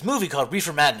to see this movie called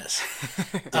Reefer Madness.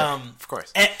 Of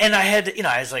course. And I had,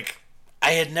 I was like,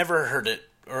 I had never heard it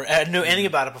or I didn't know anything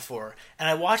about it before, and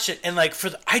I watched it, and like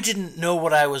I didn't know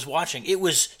what I was watching. It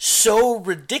was so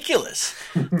ridiculous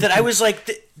that I was like,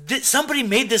 somebody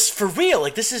made this for real.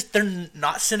 Like they're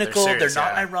not cynical, they're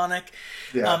not ironic.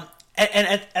 Yeah. And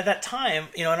at that time,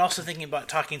 and also thinking about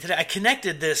talking today, I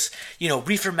connected this,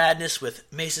 Reefer Madness with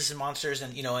Mazes and Monsters,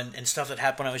 and and stuff that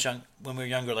happened when I was young, when we were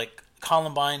younger, like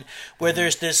Columbine, where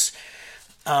there's this.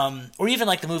 Or even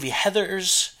like the movie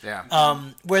Heathers,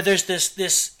 where there's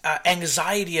this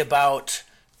anxiety about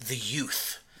the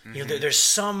youth. Mm-hmm. There's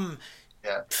some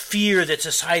fear that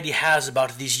society has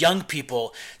about these young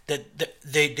people that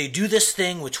they do this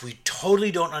thing which we totally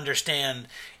don't understand,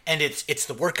 and it's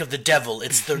the work of the devil.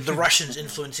 It's the Russians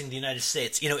influencing the United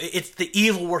States. It's the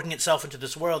evil working itself into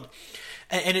this world,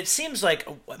 and it seems like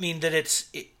that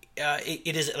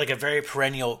it is like a very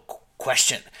perennial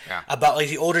question about like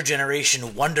the older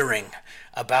generation wondering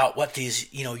about what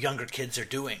these younger kids are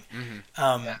doing.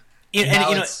 Mm-hmm.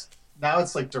 Now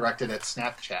it's like directed at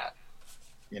Snapchat.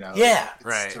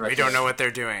 Right. We don't know what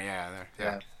they're doing.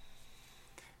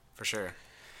 For sure.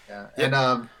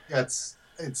 And it's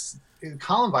in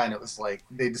Columbine. It was like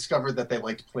they discovered that they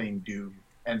liked playing Doom,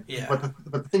 but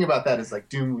the thing about that is like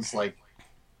Doom was like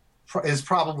is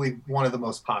probably one of the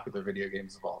most popular video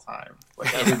games of all time.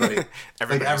 Like everybody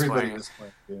was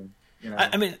playing Doom.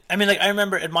 I mean, like I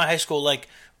remember at my high school, like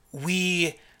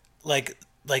we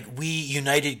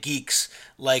United Geeks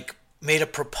like made a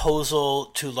proposal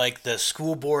to like the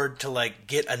school board to like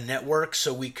get a network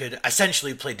so we could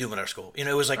essentially play Doom in our school. It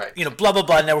was like blah blah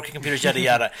blah, networking computers, yada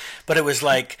yada. But it was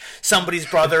like somebody's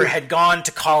brother had gone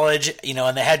to college,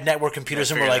 and they had network computers,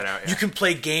 and we're like, you can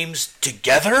play games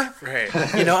together, right?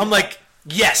 I'm like,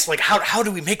 yes, like how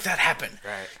do we make that happen,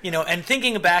 right? And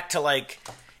thinking back to like,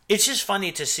 it's just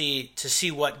funny to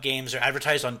see what games are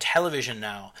advertised on television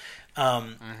now,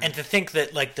 and to think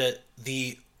that like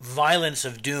the violence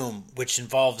of Doom, which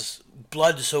involves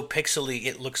blood so pixely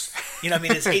it looks,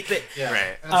 it's 8-bit.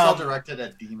 Right. And it's all directed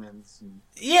at demons. And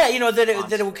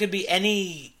that it could be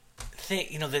any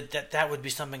thing, that would be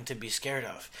something to be scared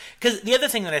of. Because the other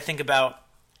thing that I think about,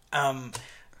 I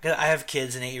have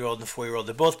kids, an 8-year-old and a 4-year-old.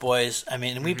 They're both boys.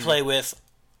 And we play with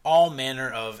all manner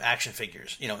of action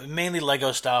figures, mainly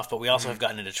Lego stuff, but we also have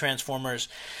gotten into Transformers.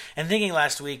 And thinking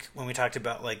last week when we talked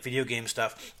about like video game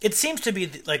stuff, it seems to be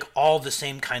like all the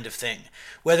same kind of thing.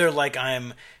 Whether like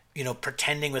I'm,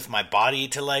 pretending with my body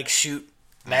to like shoot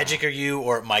magic at you,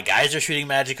 or my guys are shooting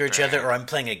magic at each other, or I'm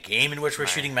playing a game in which we're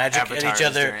shooting magic at each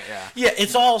other.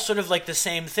 It's all sort of like the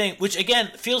same thing, which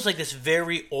again feels like this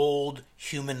very old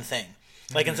human thing.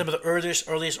 Like in some of the earliest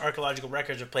archaeological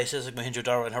records of places like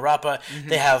Mohenjo-Daro and Harappa,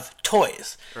 they have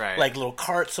toys, like little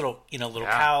carts, little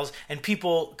cows, and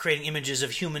people creating images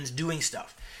of humans doing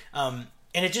stuff. And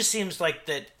it just seems like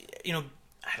that,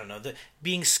 I don't know,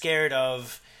 being scared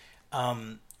of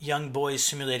young boys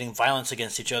simulating violence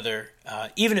against each other,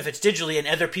 even if it's digitally and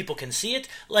other people can see it.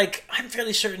 Like I'm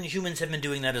fairly certain humans have been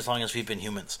doing that as long as we've been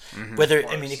humans. Whether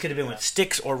it could have been with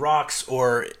sticks or rocks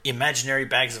or imaginary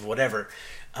bags of whatever.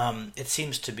 It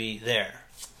seems to be there.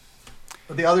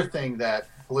 But the other thing that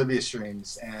Bolivia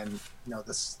streams, and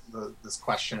this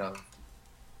question of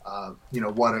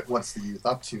what's the youth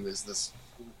up to, is this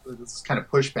kind of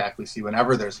pushback we see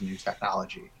whenever there's a new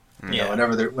technology.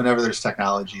 Whenever there's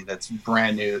technology that's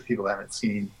brand new that people haven't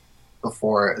seen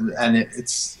before, and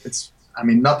it's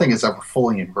nothing is ever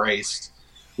fully embraced.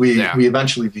 We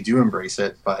eventually do embrace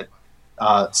it, but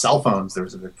cell phones there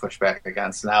was a big pushback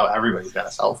against. Now everybody's got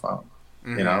a cell phone.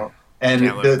 And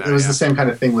it was the same kind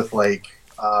of thing with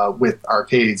with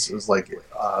arcades. It was like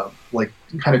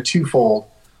kind of twofold.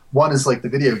 One is like the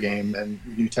video game and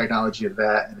new technology of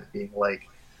that, and it being like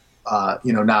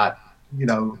not,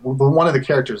 one of the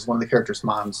characters'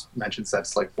 moms mentions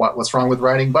that's like, what's wrong with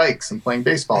riding bikes and playing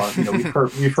baseball? And,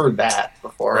 we've heard that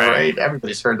before, right?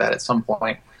 Everybody's heard that at some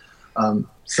point.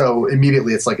 So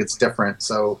immediately it's like it's different.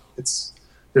 So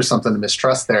there's something to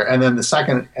mistrust there. And then the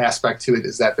second aspect to it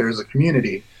is that there's a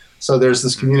community. So there's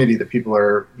this community that people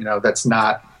are, that's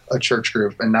not a church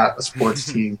group and not a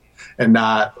sports team and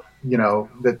not,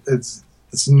 that it's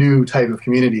this new type of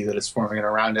community that is forming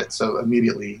around it. So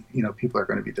immediately, people are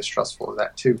going to be distrustful of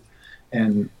that too.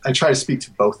 And I try to speak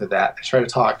to both of that. I try to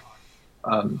talk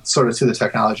sort of to the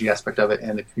technology aspect of it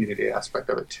and the community aspect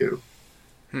of it too.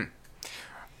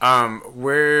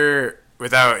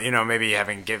 Without, maybe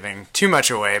having given too much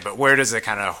away, but where does the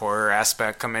kind of horror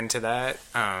aspect come into that?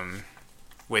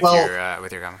 With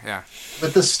your comment, yeah.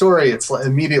 With this story, it's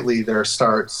immediately it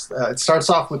starts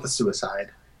off with the suicide.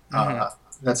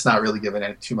 That's not really giving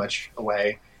it too much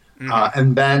away.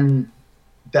 And then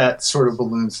that sort of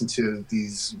balloons into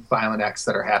these violent acts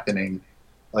that are happening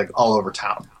like all over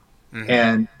town.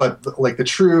 But like the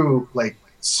true like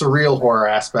surreal horror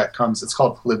aspect it's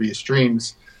called Polybius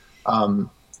Dreams.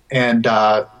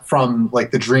 From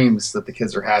like the dreams that the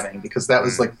kids are having, because that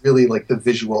was like really like the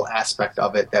visual aspect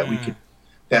of it that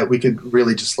we could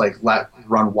really just like let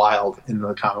run wild in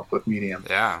the comic book medium.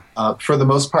 Yeah. For the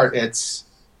most part, it's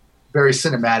very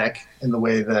cinematic in the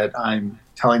way that I'm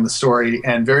telling the story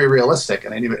and very realistic.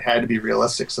 And I knew it had to be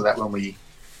realistic so that when we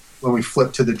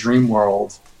flip to the dream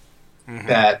world,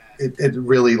 that it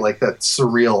really like that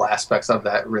surreal aspects of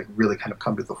that really kind of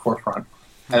come to the forefront.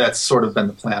 And that's sort of been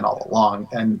the plan all along.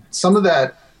 And some of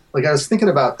that, like I was thinking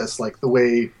about this, like the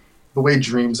way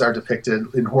dreams are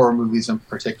depicted in horror movies in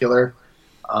particular,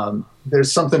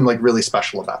 there's something like really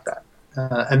special about that.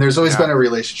 And there's always been a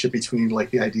relationship between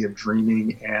like the idea of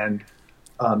dreaming and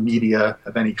media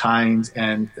of any kind.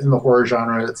 And in the horror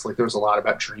genre, it's like there's a lot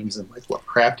about dreams and like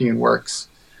Lovecraftian works.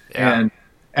 Yeah.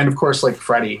 And of course, like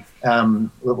Freddy,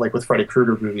 like with Freddy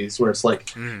Krueger movies, where it's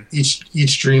like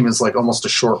each dream is like almost a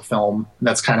short film. And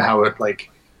that's kind of how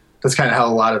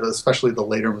a lot of, especially the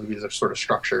later movies, are sort of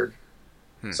structured.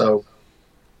 So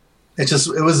it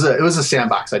was a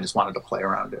sandbox I just wanted to play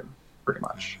around in, pretty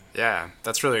much. Yeah,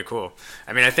 that's really cool.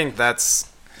 I mean, I think that's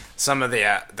some of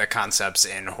the concepts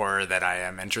in horror that I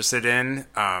am interested in,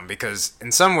 because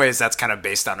in some ways that's kind of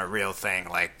based on a real thing,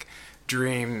 like.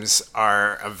 Dreams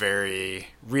are a very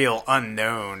real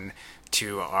unknown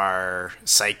to our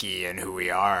psyche and who we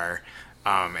are.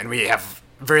 And we have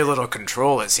very little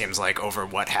control, it seems like, over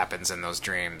what happens in those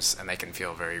dreams, and they can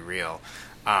feel very real.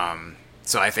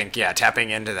 So I think, tapping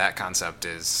into that concept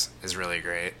is really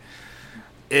great.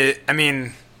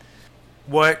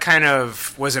 What kind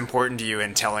of was important to you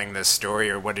in telling this story,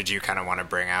 or what did you kind of want to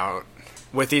bring out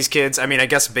with these kids? I mean, I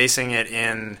guess basing it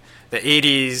in the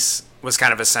 80s was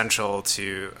kind of essential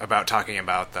about talking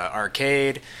about the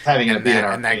arcade, having it be an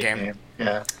arcade that game.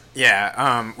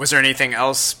 Yeah. Was there anything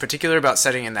else particular about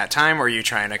setting in that time, or are you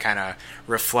trying to kind of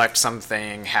reflect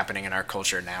something happening in our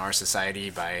culture now, our society,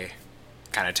 by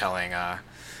kind of telling a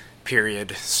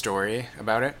period story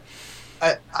about it?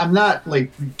 I'm not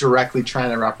like directly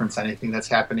trying to reference anything that's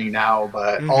happening now,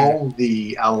 but all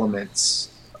the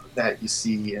elements that you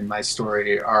see in my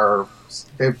story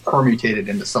they've permutated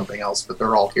into something else, but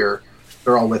they're all here.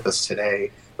 They're all with us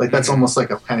today. Like that's almost like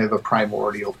a kind of a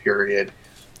primordial period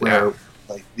where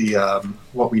like the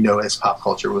what we know as pop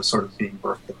culture was sort of being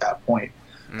birthed at that point.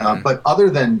 But other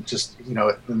than just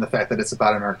than the fact that it's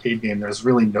about an arcade game, there's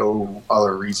really no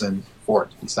other reason for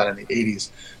it to be set in the 80s.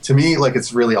 To me, like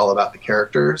it's really all about the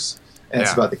characters and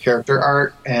it's about the character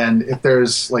art. And if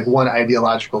there's like one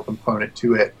ideological component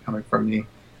to it coming from me,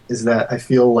 is that I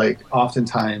feel like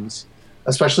oftentimes,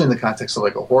 especially in the context of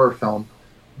like a horror film,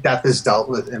 death is dealt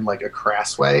with in like a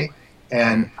crass way,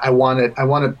 and I want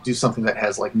to do something that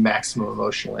has like maximum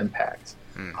emotional impact.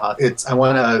 I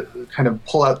want to kind of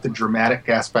pull out the dramatic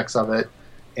aspects of it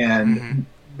and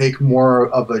make more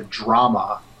of a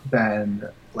drama than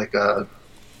like a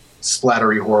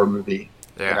splattery horror movie,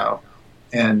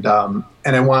 And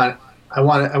I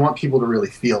want people to really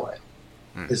feel it.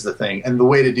 Is the thing, and the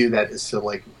way to do that is to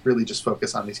like really just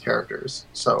focus on these characters.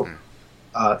 So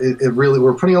it really,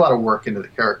 we're putting a lot of work into the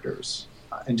characters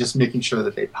and just making sure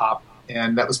that they pop.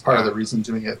 And that was part of the reason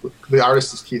doing it. The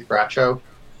artist is Keith Bradshaw,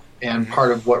 and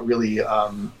part of what really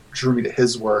drew me to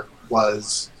his work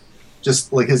was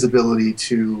just like his ability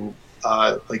to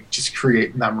like just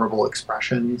create memorable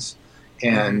expressions.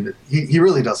 And he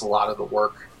really does a lot of the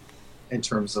work in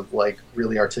terms of like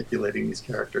really articulating these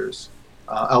characters.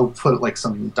 I'll put like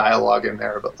some dialogue in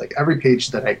there, but like every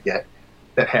page that I get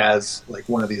that has like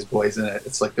one of these boys in it,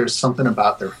 it's like there's something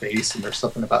about their face and there's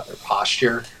something about their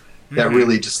posture that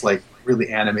really just like really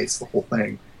animates the whole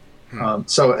thing.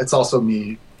 So it's also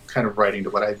me kind of writing to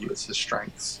what I view as his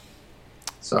strengths.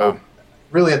 So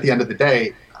really, at the end of the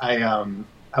day, I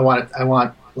want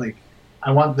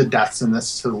the deaths in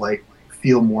this to like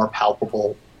feel more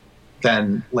palpable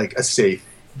than like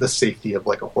the safety of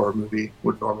like a horror movie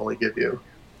would normally give you.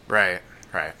 Right.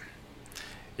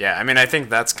 Yeah, I mean, I think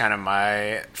that's kind of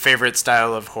my favorite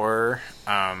style of horror.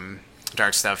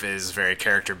 Dark stuff is very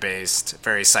character-based,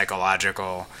 very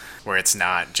psychological, where it's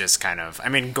not just kind of... I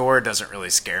mean, gore doesn't really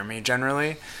scare me,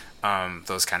 generally.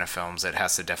 Those kind of films, it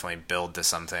has to definitely build to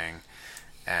something.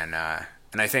 And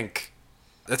I think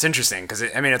that's interesting, because,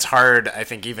 it's hard, I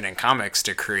think, even in comics,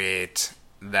 to create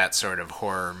that sort of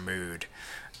horror mood.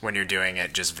 When you're doing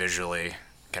it just visually, it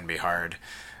can be hard.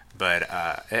 But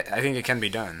I think it can be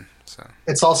done. So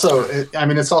it's also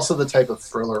the type of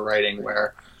thriller writing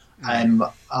where I'm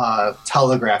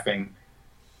telegraphing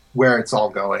where it's all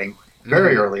going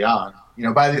very early on.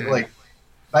 By the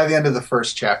end of the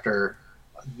first chapter,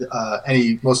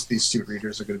 most of these suit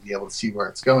readers are going to be able to see where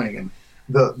it's going, and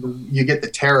you get the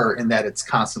terror in that it's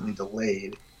constantly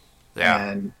delayed.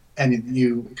 Yeah, and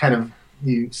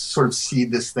you sort of see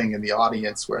this thing in the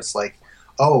audience where it's like,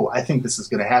 oh, I think this is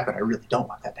going to happen. I really don't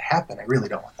want that to happen. I really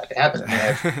don't want that to happen.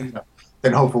 And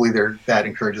then hopefully that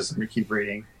encourages them to keep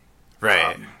reading.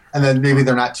 Right. And then maybe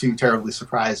they're not too terribly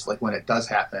surprised like when it does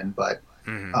happen, but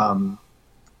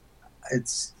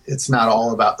it's not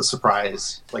all about the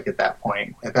surprise. Like at that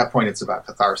point, it's about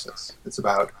catharsis. It's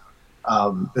about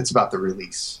the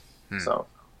release. So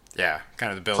yeah, kind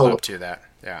of the build up to that.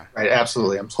 Yeah. Right.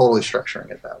 Absolutely. I'm totally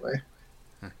structuring it that way.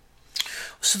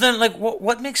 So then, like,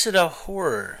 what makes it a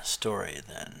horror story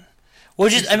then? Well,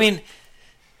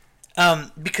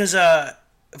 because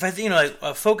if I think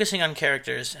focusing on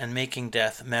characters and making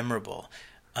death memorable,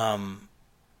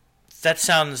 that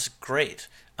sounds great.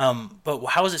 But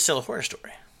how is it still a horror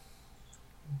story?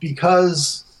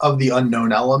 Because of the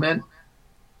unknown element,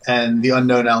 and the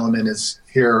unknown element is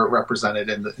here represented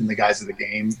in the guise of the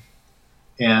game,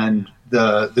 and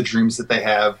the dreams that they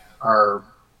have are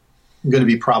going to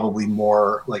be probably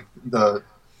more like the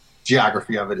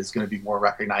geography of it is going to be more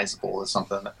recognizable as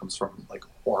something that comes from like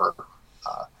horror,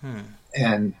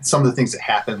 and some of the things that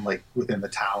happen like within the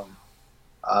town,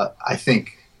 I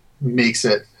think makes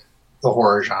it the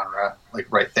horror genre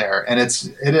like right there. And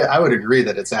I would agree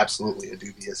that it's absolutely a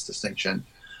dubious distinction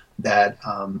that,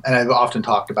 and I've often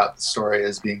talked about the story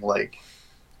as being like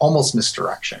almost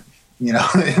misdirection, in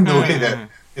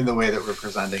the way that we're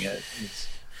presenting it.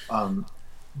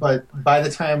 But by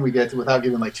the time we get to, without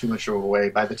giving like too much away,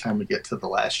 by the time we get to the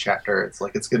last chapter, it's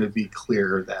like it's going to be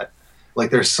clear that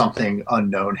like there's something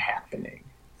unknown happening,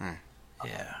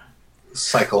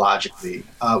 psychologically.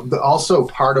 But also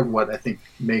part of what I think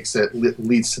makes it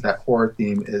leads to that horror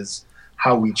theme is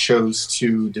how we chose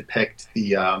to depict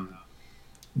the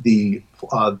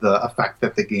effect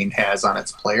that the game has on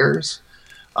its players.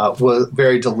 Was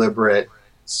very deliberate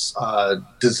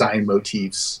design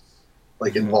motifs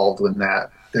like involved with that.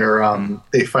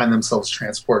 They find themselves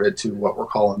transported to what we're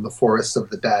calling the Forest of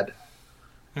the Dead,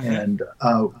 and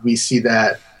we see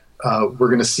that we're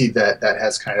going to see that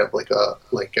has kind of like a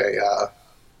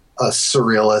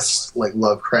surrealist, like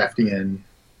Lovecraftian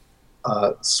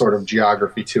sort of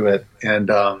geography to it, and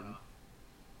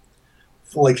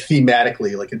like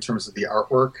thematically, like in terms of the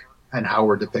artwork and how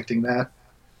we're depicting that,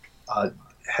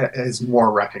 is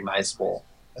more recognizable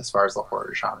as far as the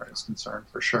horror genre is concerned,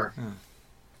 for sure.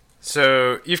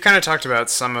 So you've kind of talked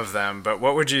about some of them, but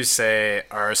what would you say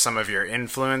are some of your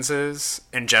influences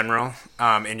in general,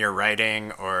 in your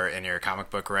writing or in your comic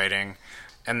book writing?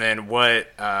 And then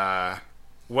what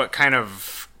kind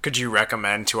of could you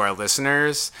recommend to our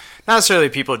listeners? Not necessarily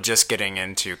people just getting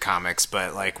into comics,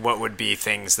 but like what would be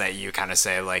things that you kind of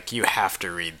say, like, you have to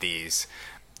read these.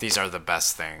 These are the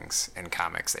best things in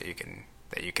comics that you can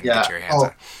get your hands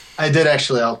on. I did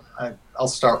actually. I'll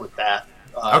start with that.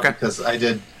 Okay. Because I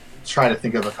did try to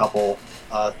think of a couple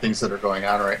things that are going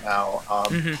on right now.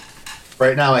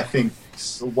 Right now, I think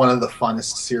one of the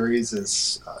funnest series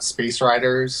is Space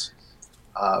Riders,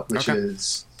 which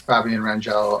is Fabian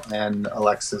Rangel and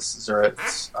Alexis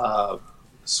Zuritz,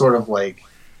 sort of like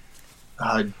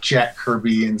Jack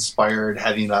Kirby inspired,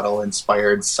 heavy metal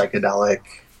inspired, psychedelic,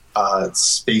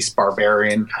 space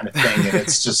barbarian kind of thing. And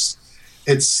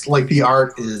it's like the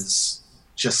art is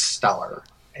just stellar.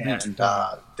 And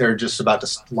they're just about to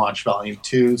launch Volume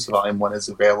 2, so Volume 1 is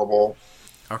available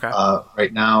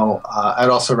right now. I'd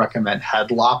also recommend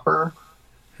Headlopper,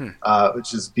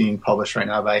 which is being published right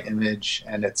now by Image,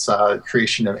 and it's a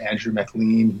creation of Andrew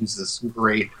MacLean, who's this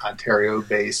great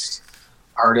Ontario-based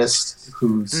artist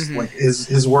who's like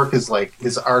his work is like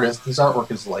his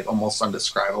artwork is like almost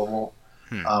undescribable.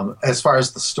 As far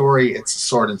as the story, it's a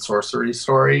sword and sorcery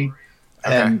story,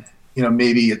 and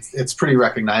maybe it's pretty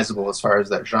recognizable as far as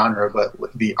that genre, but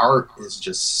the art is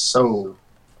just so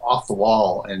off the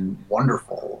wall and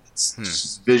wonderful. It's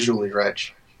just visually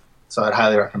rich, so I'd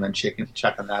highly recommend checking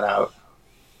that out.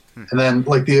 And then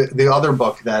like the other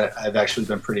book that I've actually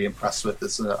been pretty impressed with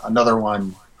is another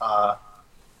one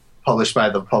published by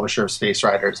the publisher of Space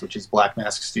Riders, which is Black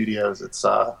Mask Studios. It's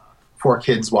Four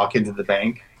Kids Walk into the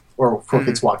Bank, or Four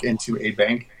Kids Walk into a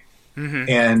Bank.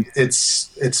 And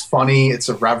it's funny, it's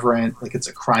irreverent, like it's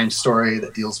a crime story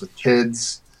that deals with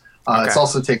kids. It's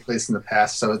also take place in the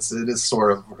past, so it is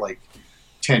sort of like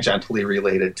tangentially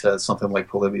related to something like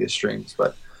Polybius Streams,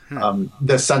 but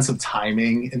the sense of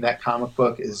timing in that comic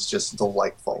book is just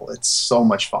delightful. It's so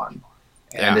much fun.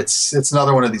 And it's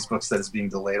another one of these books that is being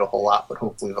delayed a whole lot, but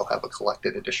hopefully they'll have a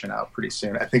collected edition out pretty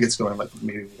soon. I think it's going like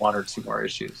maybe 1 or 2 more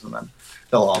issues, and then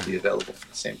they'll all be available in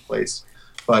the same place.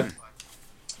 But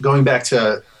going back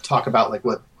to talk about like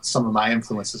what some of my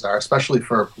influences are, especially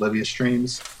for Polybius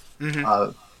Streams,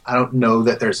 I don't know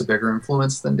that there's a bigger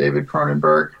influence than David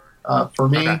Cronenberg for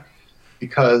me,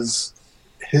 because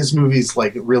his movies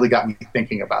like really got me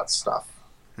thinking about stuff.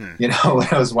 When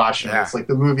I was watching it, it's like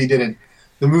the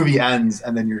movie ends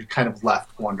and then you're kind of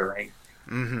left wondering,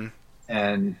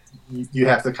 and you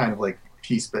have to kind of like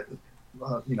piece it,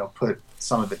 put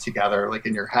some of it together like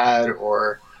in your head,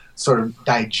 or sort of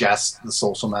digest the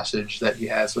social message that he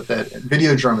has with it. And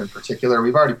Videodrome in particular,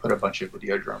 we've already put a bunch of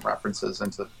Videodrome references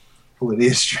into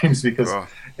Polybius Streams, because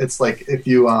it's like if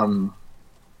you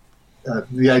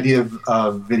the idea of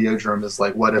Videodrome is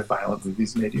like, what if violent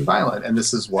movies made you violent? And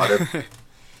this is what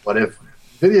if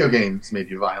video games made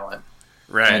you violent?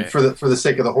 Right. And for the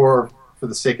sake of the horror, for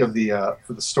the sake of the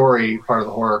story, part of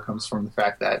the horror comes from the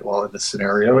fact that, well, in this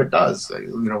scenario, it does.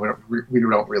 We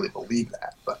don't really believe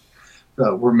that, but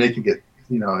we're making it,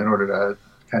 in order to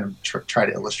kind of try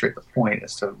to illustrate the point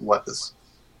as to what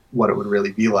it would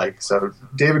really be like. So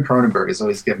David Cronenberg has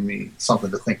always given me something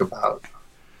to think about.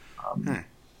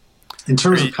 In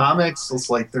terms of comics, it's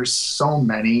like there's so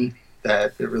many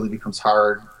that it really becomes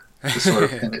hard to sort of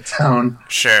pin it down.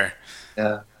 Sure.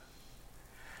 Yeah.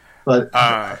 But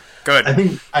good.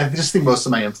 I just think most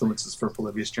of my influences for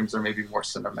Polybius Streams are maybe more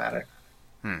cinematic.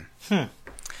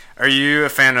 Are you a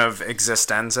fan of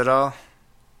Existenz at all?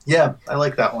 Yeah, I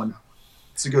like that one.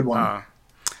 It's a good one.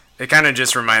 It kind of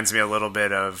just reminds me a little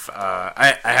bit of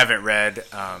I haven't read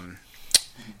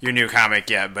your new comic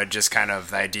yet, but just kind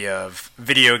of the idea of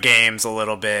video games a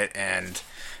little bit, and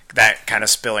that kind of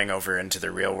spilling over into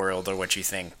the real world, or what you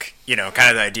think, kind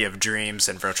of the idea of dreams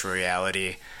and virtual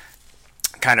reality,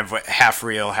 kind of half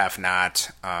real, half not.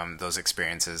 Those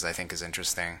experiences I think is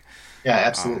interesting. Yeah,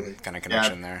 absolutely. Kind of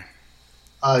connection there.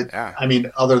 I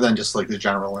mean, other than just like the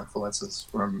general influences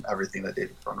from everything that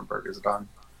David Cronenberg has done.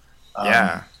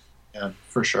 Yeah,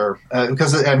 for sure.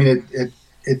 Because I mean,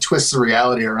 it twists the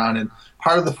reality around, and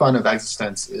part of the fun of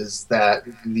Existenz is that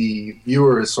the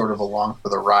viewer is sort of along for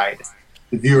the ride.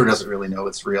 The viewer doesn't really know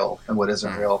what's real and what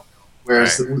isn't real,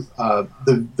 whereas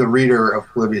the reader of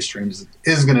Polybius Streams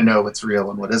is going to know what's real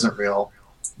and what isn't real.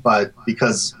 But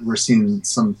because we're seeing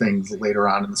some things later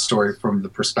on in the story from the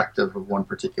perspective of one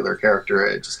particular character,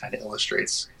 it just kind of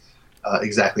illustrates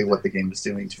exactly what the game is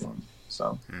doing to him.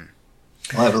 So,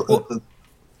 go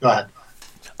ahead.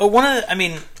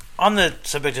 On the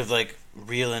subject of like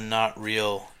real and not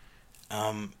real,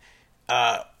 one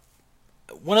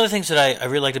of the things that I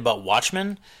really liked about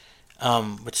Watchmen,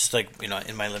 which is like,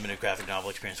 in my limited graphic novel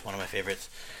experience, one of my favorites.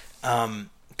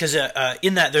 Because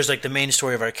in that there's like the main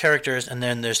story of our characters, and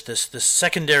then there's this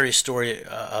secondary story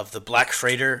of the Black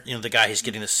Freighter. The guy who's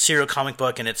getting this serial comic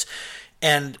book, and it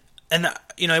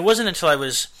wasn't until I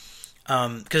was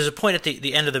because there's a point at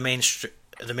the end of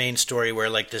the main story where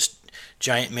like this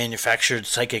giant manufactured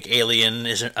psychic alien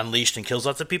is unleashed and kills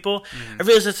lots of people. I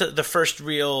realized that's the first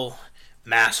real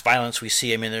mass violence we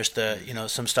see. I mean, there's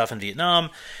some stuff in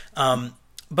Vietnam.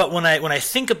 But when I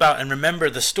think about and remember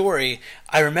the story,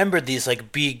 I remembered these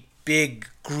like big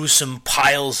gruesome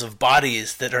piles of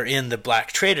bodies that are in the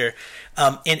Black Trader,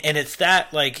 and it's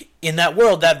that like in that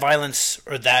world that violence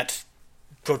or that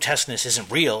grotesqueness isn't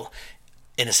real,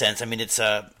 in a sense. I mean, it's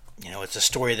a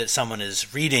story that someone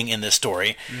is reading in this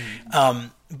story,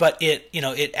 but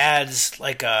it adds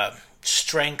like a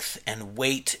strength and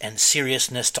weight and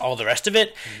seriousness to all the rest of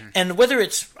it, and whether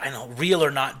it's real or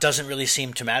not doesn't really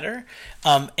seem to matter.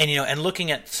 And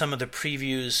looking at some of the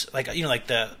previews, like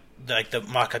the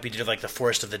mock-up you did of like the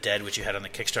Forest of the Dead, which you had on the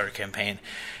Kickstarter campaign,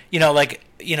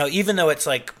 even though it's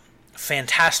like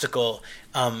fantastical.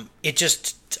 It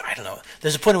just, I don't know.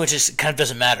 There's a point at which it kind of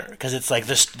doesn't matter because it's like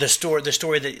the story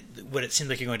that what it seems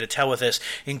like you're going to tell with this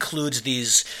includes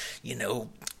these,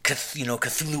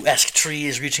 Cthulhu-esque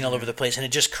trees reaching all over the place, and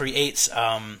it just creates,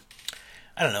 I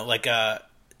don't know, like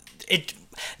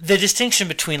the distinction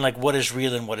between like what is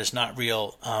real and what is not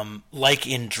real, like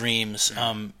in dreams,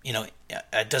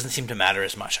 it doesn't seem to matter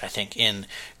as much, I think, in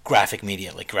graphic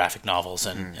media, like graphic novels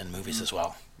and movies as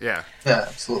well. Yeah. Yeah,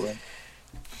 absolutely.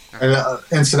 And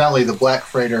incidentally, the Black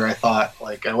Freighter, I thought,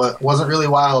 like, I wasn't really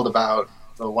wild about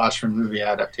the Watchmen movie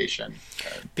adaptation.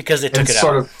 Because they took it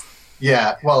out.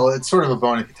 Yeah, well, it's sort of a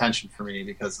bone of contention for me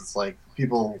because it's like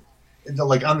people,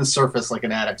 like on the surface, like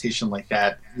an adaptation like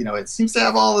that, it seems to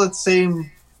have all the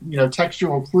same,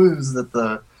 textual clues that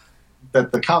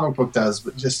the comic book does,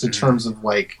 but just in terms of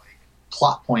like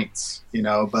plot points,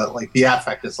 but like the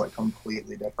affect is like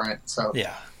completely different. So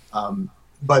yeah.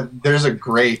 But there's a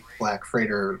great Black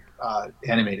Freighter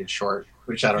animated short,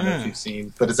 which I don't know if you've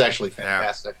seen, but it's actually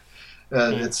fantastic.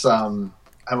 It's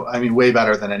way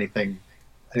better than anything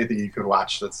you could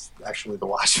watch that's actually the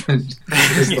Watchmen.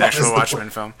 The actual Watchmen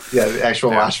film. Yeah, the actual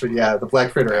Watchmen. Yeah, the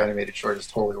Black Freighter animated short is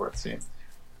totally worth seeing.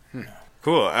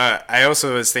 Cool. I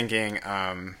also was thinking,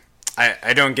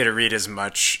 I don't get to read as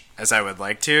much as I would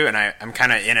like to, and I'm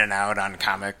kind of in and out on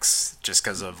comics just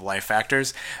because of life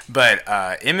factors. But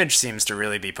Image seems to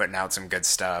really be putting out some good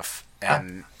stuff,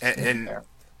 and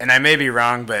I may be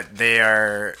wrong, but they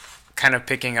are kind of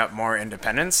picking up more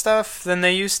independent stuff than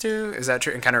they used to. Is that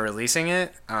true? And kind of releasing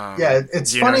it. Yeah,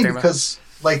 it's funny because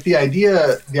like the idea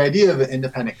of an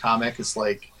independent comic is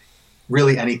like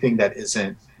really anything that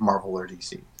isn't Marvel or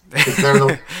DC.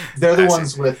 They're the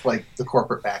ones with like the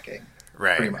corporate backing,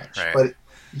 right? Pretty much. Right. But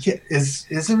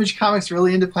is Image Comics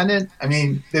really independent? I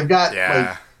mean, they've got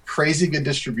like crazy good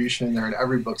distribution. They're in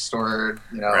every bookstore,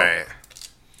 Right.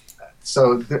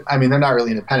 So they're not really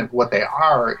independent. What they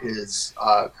are is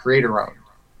creator owned.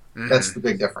 Mm-hmm. That's the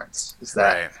big difference. Is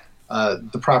that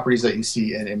the properties that you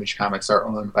see in Image Comics are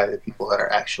owned by the people that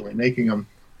are actually making them,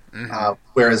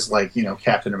 whereas like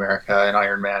Captain America and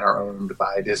Iron Man are owned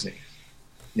by Disney.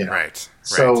 Right.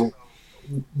 So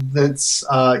that's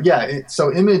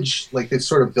so Image, like they've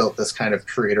sort of built this kind of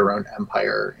creator-owned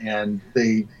empire, and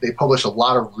they publish a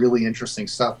lot of really interesting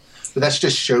stuff. But that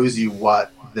just shows you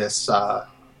what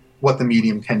what the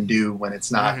medium can do when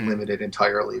it's not limited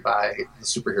entirely by the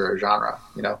superhero genre.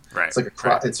 Right. It's like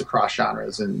it's across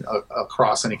genres and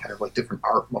across any kind of like different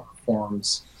art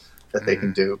forms that they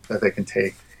can do, that they can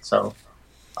take. So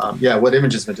what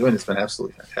Image has been doing has been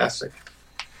absolutely fantastic.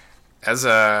 As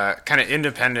a kind of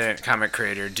independent comic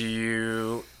creator,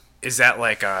 is that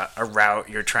like a route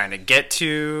you're trying to get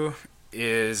to?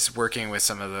 Is working with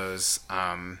some of those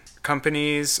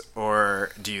companies,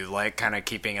 or do you like kind of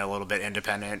keeping a little bit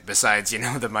independent besides,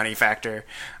 the money factor?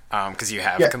 Because you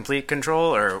have complete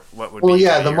control, or what would be?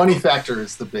 Well, the money factor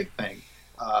is the big thing.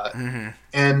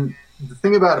 And the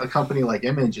thing about a company like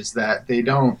Image is that they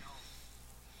don't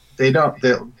pay for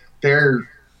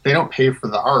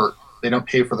the art. They don't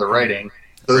pay for the writing.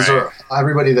 Those are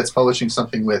everybody that's publishing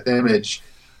something with Image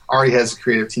already has a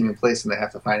creative team in place, and they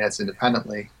have to finance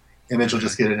independently. Image will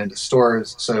just get it into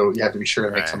stores, so you have to be sure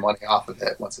to make some money off of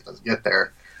it once it does get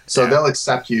there. So they'll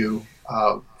accept you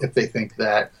if they think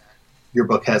that your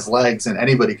book has legs and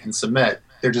anybody can submit.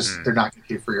 They're not going to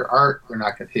pay for your art. They're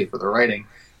not going to pay for the writing.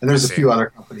 And there's a few other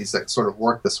companies that sort of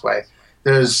work this way.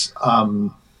 There's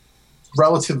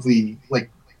relatively like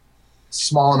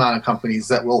small amount of companies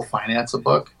that will finance a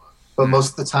book, but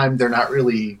most of the time they're not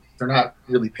really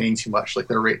paying too much. Like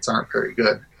their rates aren't very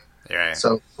good. Right.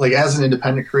 So like as an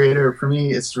independent creator, for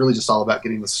me, it's really just all about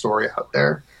getting the story out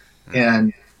there.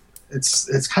 And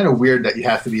it's kind of weird that you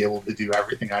have to be able to do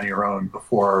everything on your own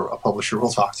before a publisher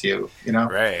will talk to you,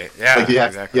 Right. Yeah. Like you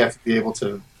have to be able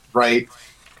to write,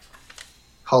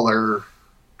 color,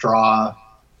 draw,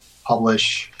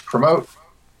 publish, promote.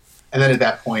 And then at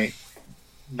that point,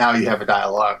 now you have a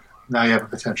dialogue. Now you have a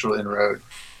potential inroad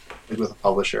with a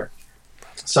publisher.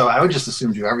 So I would just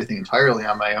assume do everything entirely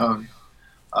on my own.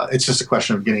 It's just a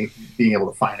question of being able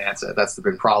to finance it. That's the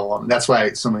big problem. That's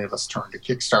why so many of us turn to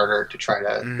Kickstarter to try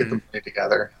to get the money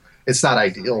together. It's not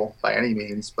ideal by any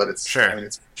means, but it's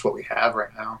what we have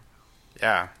right now.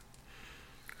 Yeah.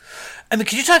 I mean,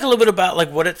 can you talk a little bit about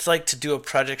like what it's like to do a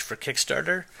project for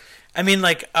Kickstarter? I mean,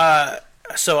 like,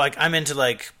 so like I'm into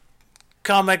like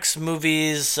comics,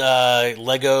 movies,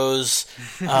 Legos,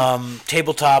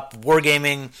 tabletop,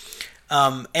 wargaming,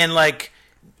 and like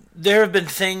there have been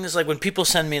things like when people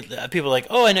send me, people are like,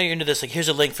 oh, I know you're into this, like here's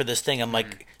a link for this thing. I'm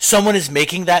like, someone is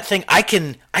making that thing, I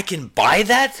can buy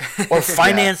that or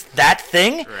finance that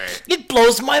thing. Right. It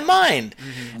blows my mind.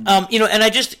 And I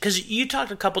just, because you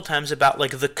talked a couple times about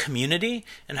like the community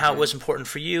and how it was important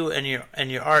for you and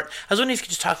your art. I was wondering if you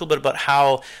could just talk a little bit about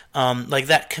how like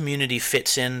that community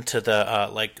fits into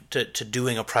the to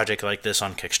doing a project like this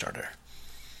on Kickstarter.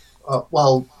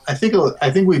 Well, I think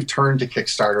we've turned to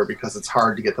Kickstarter because it's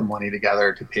hard to get the money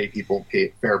together to pay people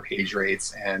fair page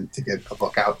rates and to get a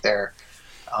book out there.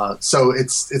 So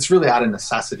it's really out of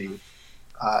necessity,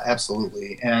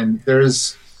 absolutely. And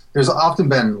there's often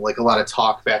been like a lot of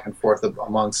talk back and forth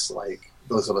amongst like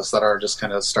those of us that are just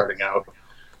kind of starting out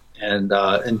and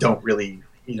don't really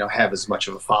have as much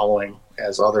of a following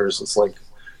as others. It's like,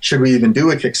 should we even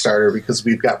do a Kickstarter? Because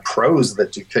we've got pros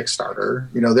that do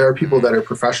Kickstarter. There are people that are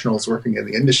professionals working in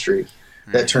the industry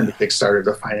that turn to Kickstarter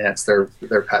to finance their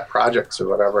pet projects or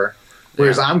whatever.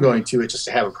 Whereas I'm going to it just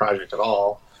to have a project at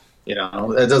all.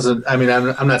 That doesn't. I mean,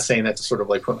 I'm not saying that to sort of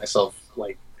like put myself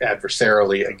like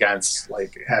adversarially against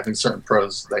like having certain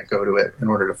pros that go to it in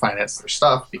order to finance their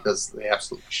stuff, because they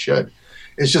absolutely should.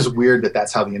 It's just weird that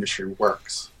that's how the industry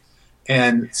works.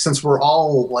 And since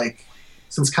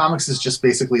comics is just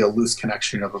basically a loose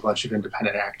connection of a bunch of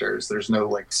independent actors, there's no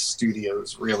like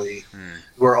studios really.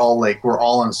 We're all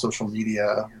on social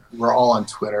media. We're all on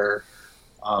Twitter.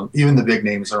 Even the big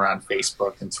names are on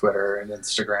Facebook and Twitter and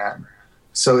Instagram.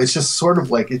 So it's just sort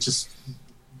of like,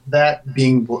 that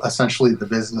being essentially the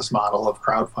business model of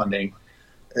crowdfunding.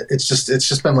 It's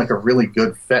just been like a really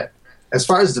good fit. As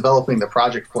far as developing the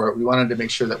project for it, we wanted to make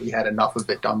sure that we had enough of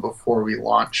it done before we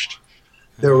launched.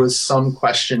 There was some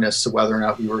question as to whether or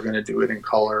not we were going to do it in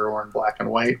color or in black and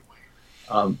white.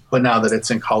 But now that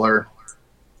it's in color,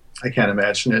 I can't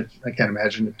imagine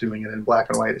it doing it in black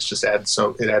and white. It adds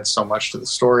so much to the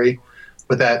story,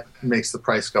 but that makes the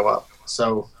price go up.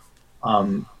 So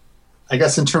I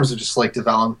guess in terms of just like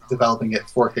developing it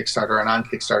for Kickstarter and on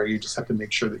Kickstarter, you just have to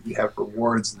make sure that you have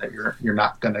rewards and that you're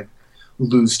not going to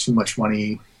lose too much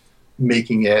money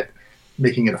making it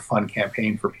a fun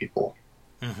campaign for people.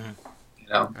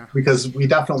 Because we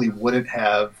definitely I wouldn't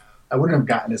have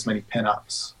gotten as many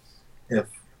pinups if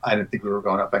I didn't think we were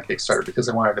going up on Kickstarter, because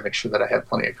I wanted to make sure that I had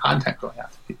plenty of content going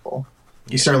out to people.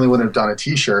 You certainly wouldn't have done a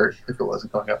t-shirt if it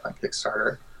wasn't going up on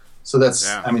Kickstarter. So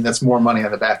that's more money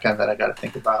on the back end that I got to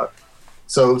think about.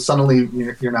 So suddenly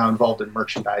you're now involved in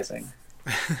merchandising.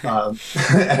 And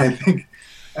I think,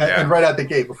 and right out the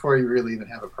gate, before you really even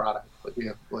have a product, like we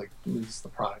have this is the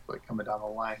product like coming down the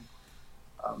line.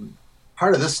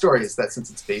 Part of this story is that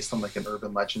since it's based on like an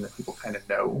urban legend that people kind of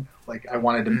know, like I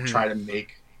wanted to try to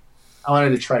make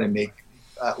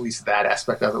at least that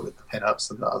aspect of it with the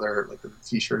pinups and the other like the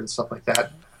t-shirt and stuff like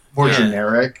that more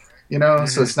generic,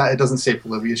 So it doesn't say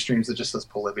Polybius Streams, it just says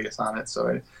Polybius on it.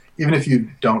 So even if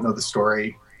you don't know the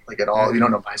story like at all, you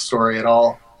don't know my story at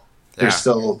all, there's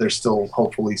still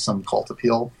hopefully some cult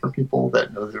appeal for people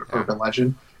that know the urban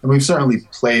legend. And we've certainly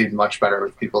played much better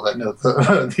with people that know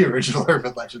the original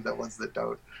urban legend than ones that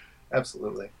don't.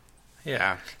 Absolutely.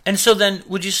 Yeah. And so then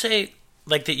would you say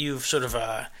like that you've sort of,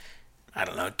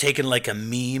 taken like a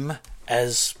meme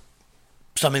as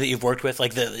something that you've worked with,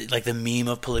 like the meme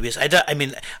of Polybius?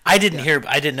 I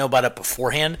didn't know about it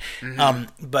beforehand,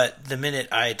 but the minute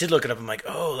I did look it up, I'm like,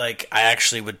 oh, like I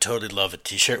actually would totally love a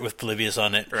T-shirt with Polybius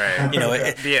on it. Right.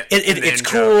 It's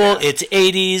cool. It's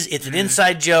 80s. It's an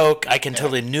inside joke. I can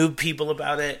totally noob people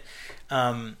about it.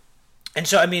 And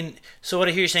so so what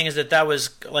I hear you saying is that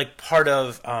was like part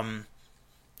of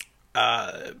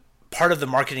the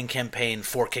marketing campaign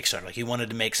for Kickstarter. Like you wanted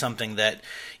to make something that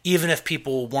even if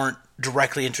people weren't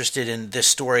directly interested in this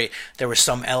story, there was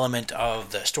some element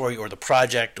of the story or the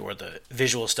project or the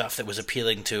visual stuff that was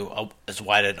appealing to as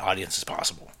wide an audience as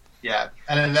possible. Yeah,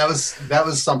 and that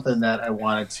was something that I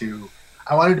wanted to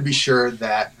be sure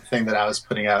that the thing that I was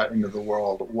putting out into the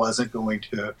world wasn't going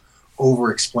to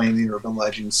over-explain the urban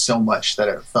legend so much that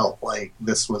it felt like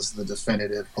this was the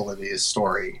definitive Polybius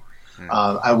story.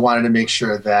 I wanted to make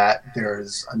sure that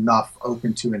there's enough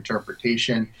open to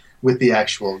interpretation with the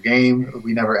actual game.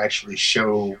 We never actually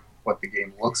show what the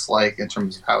game looks like in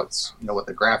terms of how it's, what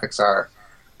the graphics are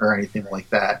or anything like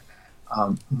that.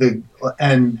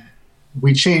 And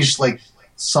we changed like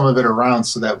some of it around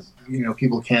so that,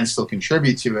 people can still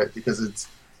contribute to it, because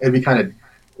it'd be kind of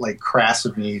like crass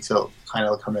of me to kind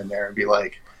of come in there and be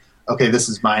like, okay, this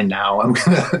is mine now. I'm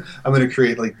gonna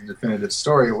create like the definitive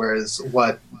story. Whereas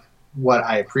what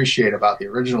I appreciate about the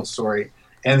original story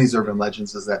and these urban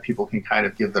legends is that people can kind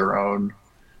of give their own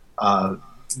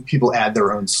people add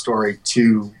their own story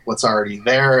to what's already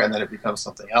there, and then it becomes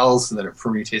something else, and then it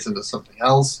permutates into something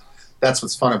else. That's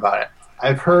what's fun about it.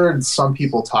 I've heard some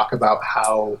people talk about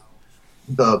how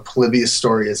the Polybius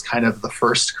story is kind of the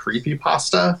first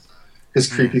creepypasta, because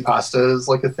creepypasta is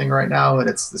like a thing right now, and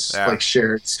it's this like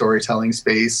shared storytelling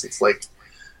space. It's like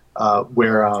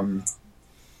where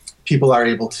people are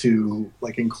able to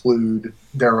like include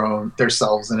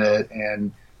themselves in it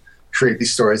and create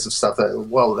these stories of stuff that,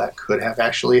 well, that could have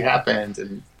actually happened,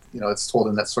 and it's told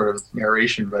in that sort of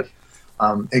narration. But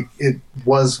it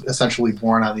was essentially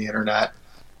born on the internet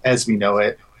as we know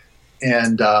it,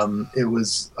 and it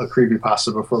was a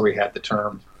creepypasta before we had the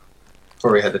term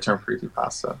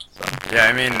creepypasta. So. Yeah,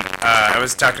 I mean, I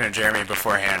was talking to Jeremy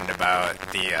beforehand about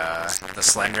the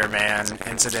Slender Man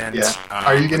incident. Yeah.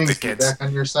 Are you getting feedback kids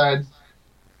on your side?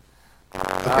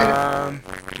 Okay.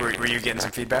 Were you getting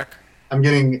some feedback? I'm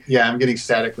getting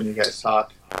static when you guys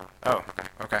talk. Oh,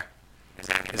 okay. Is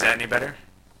that any better?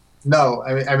 No,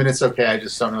 I mean it's okay. I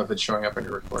just don't know if it's showing up in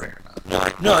your recording or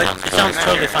not. No, it sounds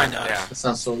totally fine to us. Yeah. It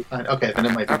sounds totally fine. Okay, then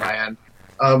it might be my end.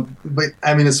 But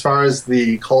I mean, as far as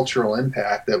the cultural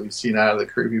impact that we've seen out of the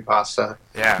creepypasta,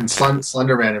 and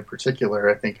Slender Man in particular,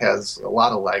 I think has a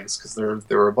lot of legs, because there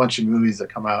were a bunch of movies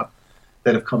that have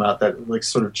come out that like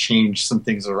sort of changed some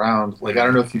things around. Like, I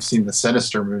don't know if you've seen the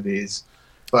Sinister movies,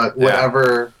 but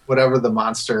whatever the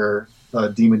monster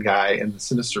demon guy in the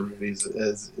Sinister movies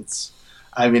is, it's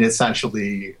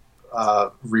essentially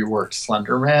reworked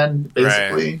Slender Man,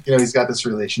 basically. Right. He's got this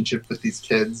relationship with these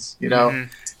kids,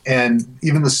 and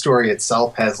even the story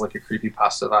itself has like a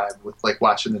creepypasta vibe with like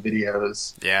watching the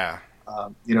videos. Yeah.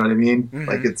 You know what I mean? Mm-hmm.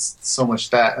 Like, it's so much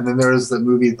that. And then there was the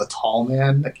movie The Tall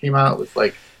Man that came out with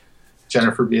like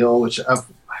Jennifer Beal, which I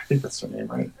think that's her name,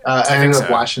 right? I ended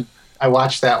up watching. I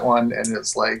watched that one, and it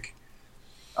was like,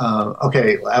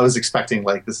 okay, I was expecting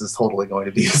like this is totally going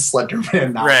to be a Slender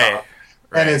Man knockoff. Right.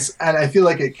 And I feel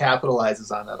like it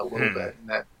capitalizes on that a little bit. And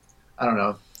that, I don't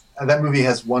know, that movie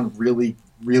has one really,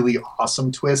 really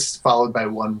awesome twist followed by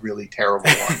one really terrible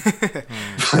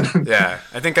one. Yeah,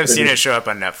 I think I've seen it show up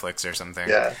on Netflix or something.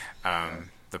 Yeah.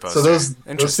 The poster. So those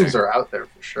things are out there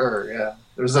for sure. Yeah.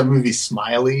 There's a movie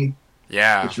Smiley.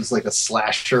 Yeah. Which is like a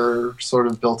slasher sort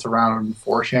of built around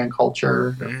 4chan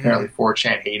culture. Mm-hmm. Apparently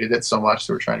 4chan hated it so much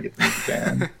they were trying to get the movie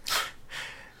banned.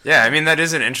 Yeah, I mean, that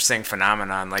is an interesting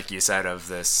phenomenon, like you said, of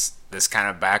this kind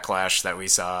of backlash that we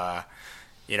saw,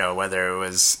 whether it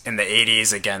was in the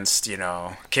 80s against,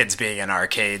 kids being in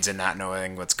arcades and not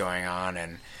knowing what's going on,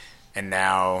 and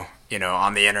now,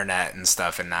 on the internet and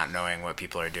stuff and not knowing what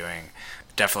people are doing.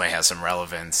 Definitely has some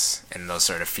relevance in those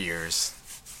sort of fears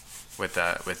with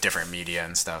different media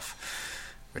and stuff,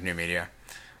 with new media.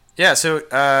 Yeah, so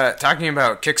talking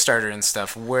about Kickstarter and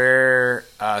stuff, where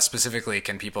specifically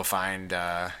can people find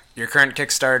your current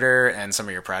Kickstarter and some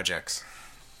of your projects?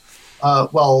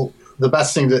 Well, the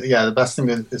best thing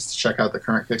is to check out the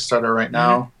current Kickstarter right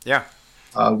now. Mm-hmm.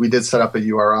 Yeah. We did set up a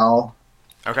URL.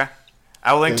 Okay.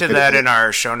 I'll link to that in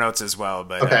our show notes as well,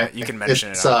 but you can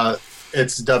mention it.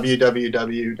 It's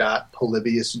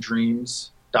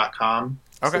www.polybiusdreams.com.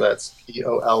 Okay. So that's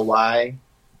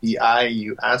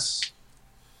POLYBIUS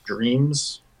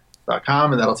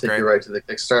dreams.com, and that'll take you right to the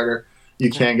Kickstarter. You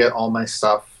can get all my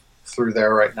stuff through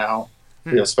there right now.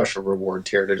 We have a special reward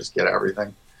tier to just get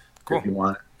everything if you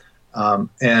want it.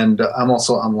 And I'm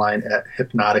also online at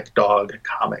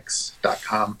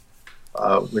hypnoticdogcomics.com,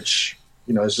 which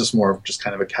is just more of just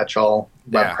kind of a catch-all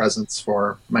web presence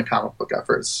for my comic book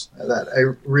efforts that I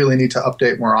really need to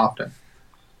update more often.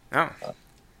 Oh,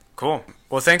 cool.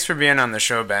 Well, thanks for being on the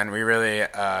show, Ben. We really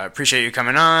appreciate you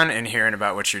coming on and hearing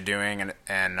about what you're doing,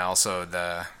 and also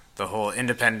the whole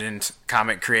independent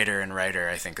comic creator and writer.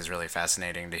 I think is really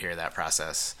fascinating to hear that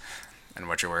process and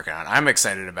what you're working on. I'm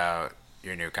excited about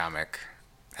your new comic.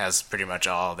 It has pretty much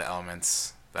all the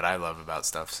elements that I love about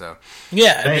stuff. So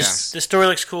yeah, the story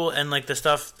looks cool, and like the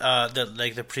stuff that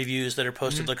like the previews that are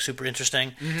posted look super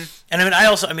interesting. Mm-hmm. And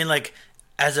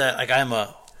I'm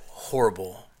a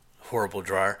horrible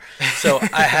drawer, so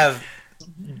I have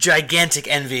gigantic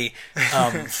envy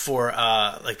for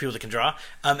like people that can draw,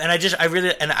 and I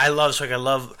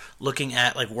love looking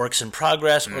at like works in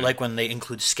progress, or like when they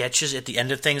include sketches at the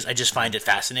end of things. I just find it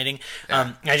fascinating.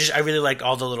 I really like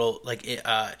all the little like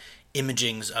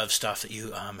imagings of stuff that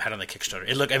you had on the Kickstarter.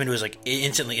 It was like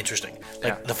instantly interesting,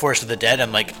 like the Forest of the Dead.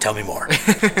 I'm like, tell me more.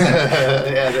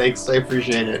 Yeah, thanks. I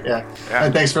appreciate it. Yeah,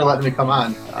 and thanks for letting me come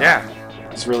on.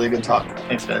 It's really good talk.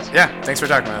 Thanks, guys. Yeah, thanks for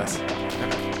talking with us.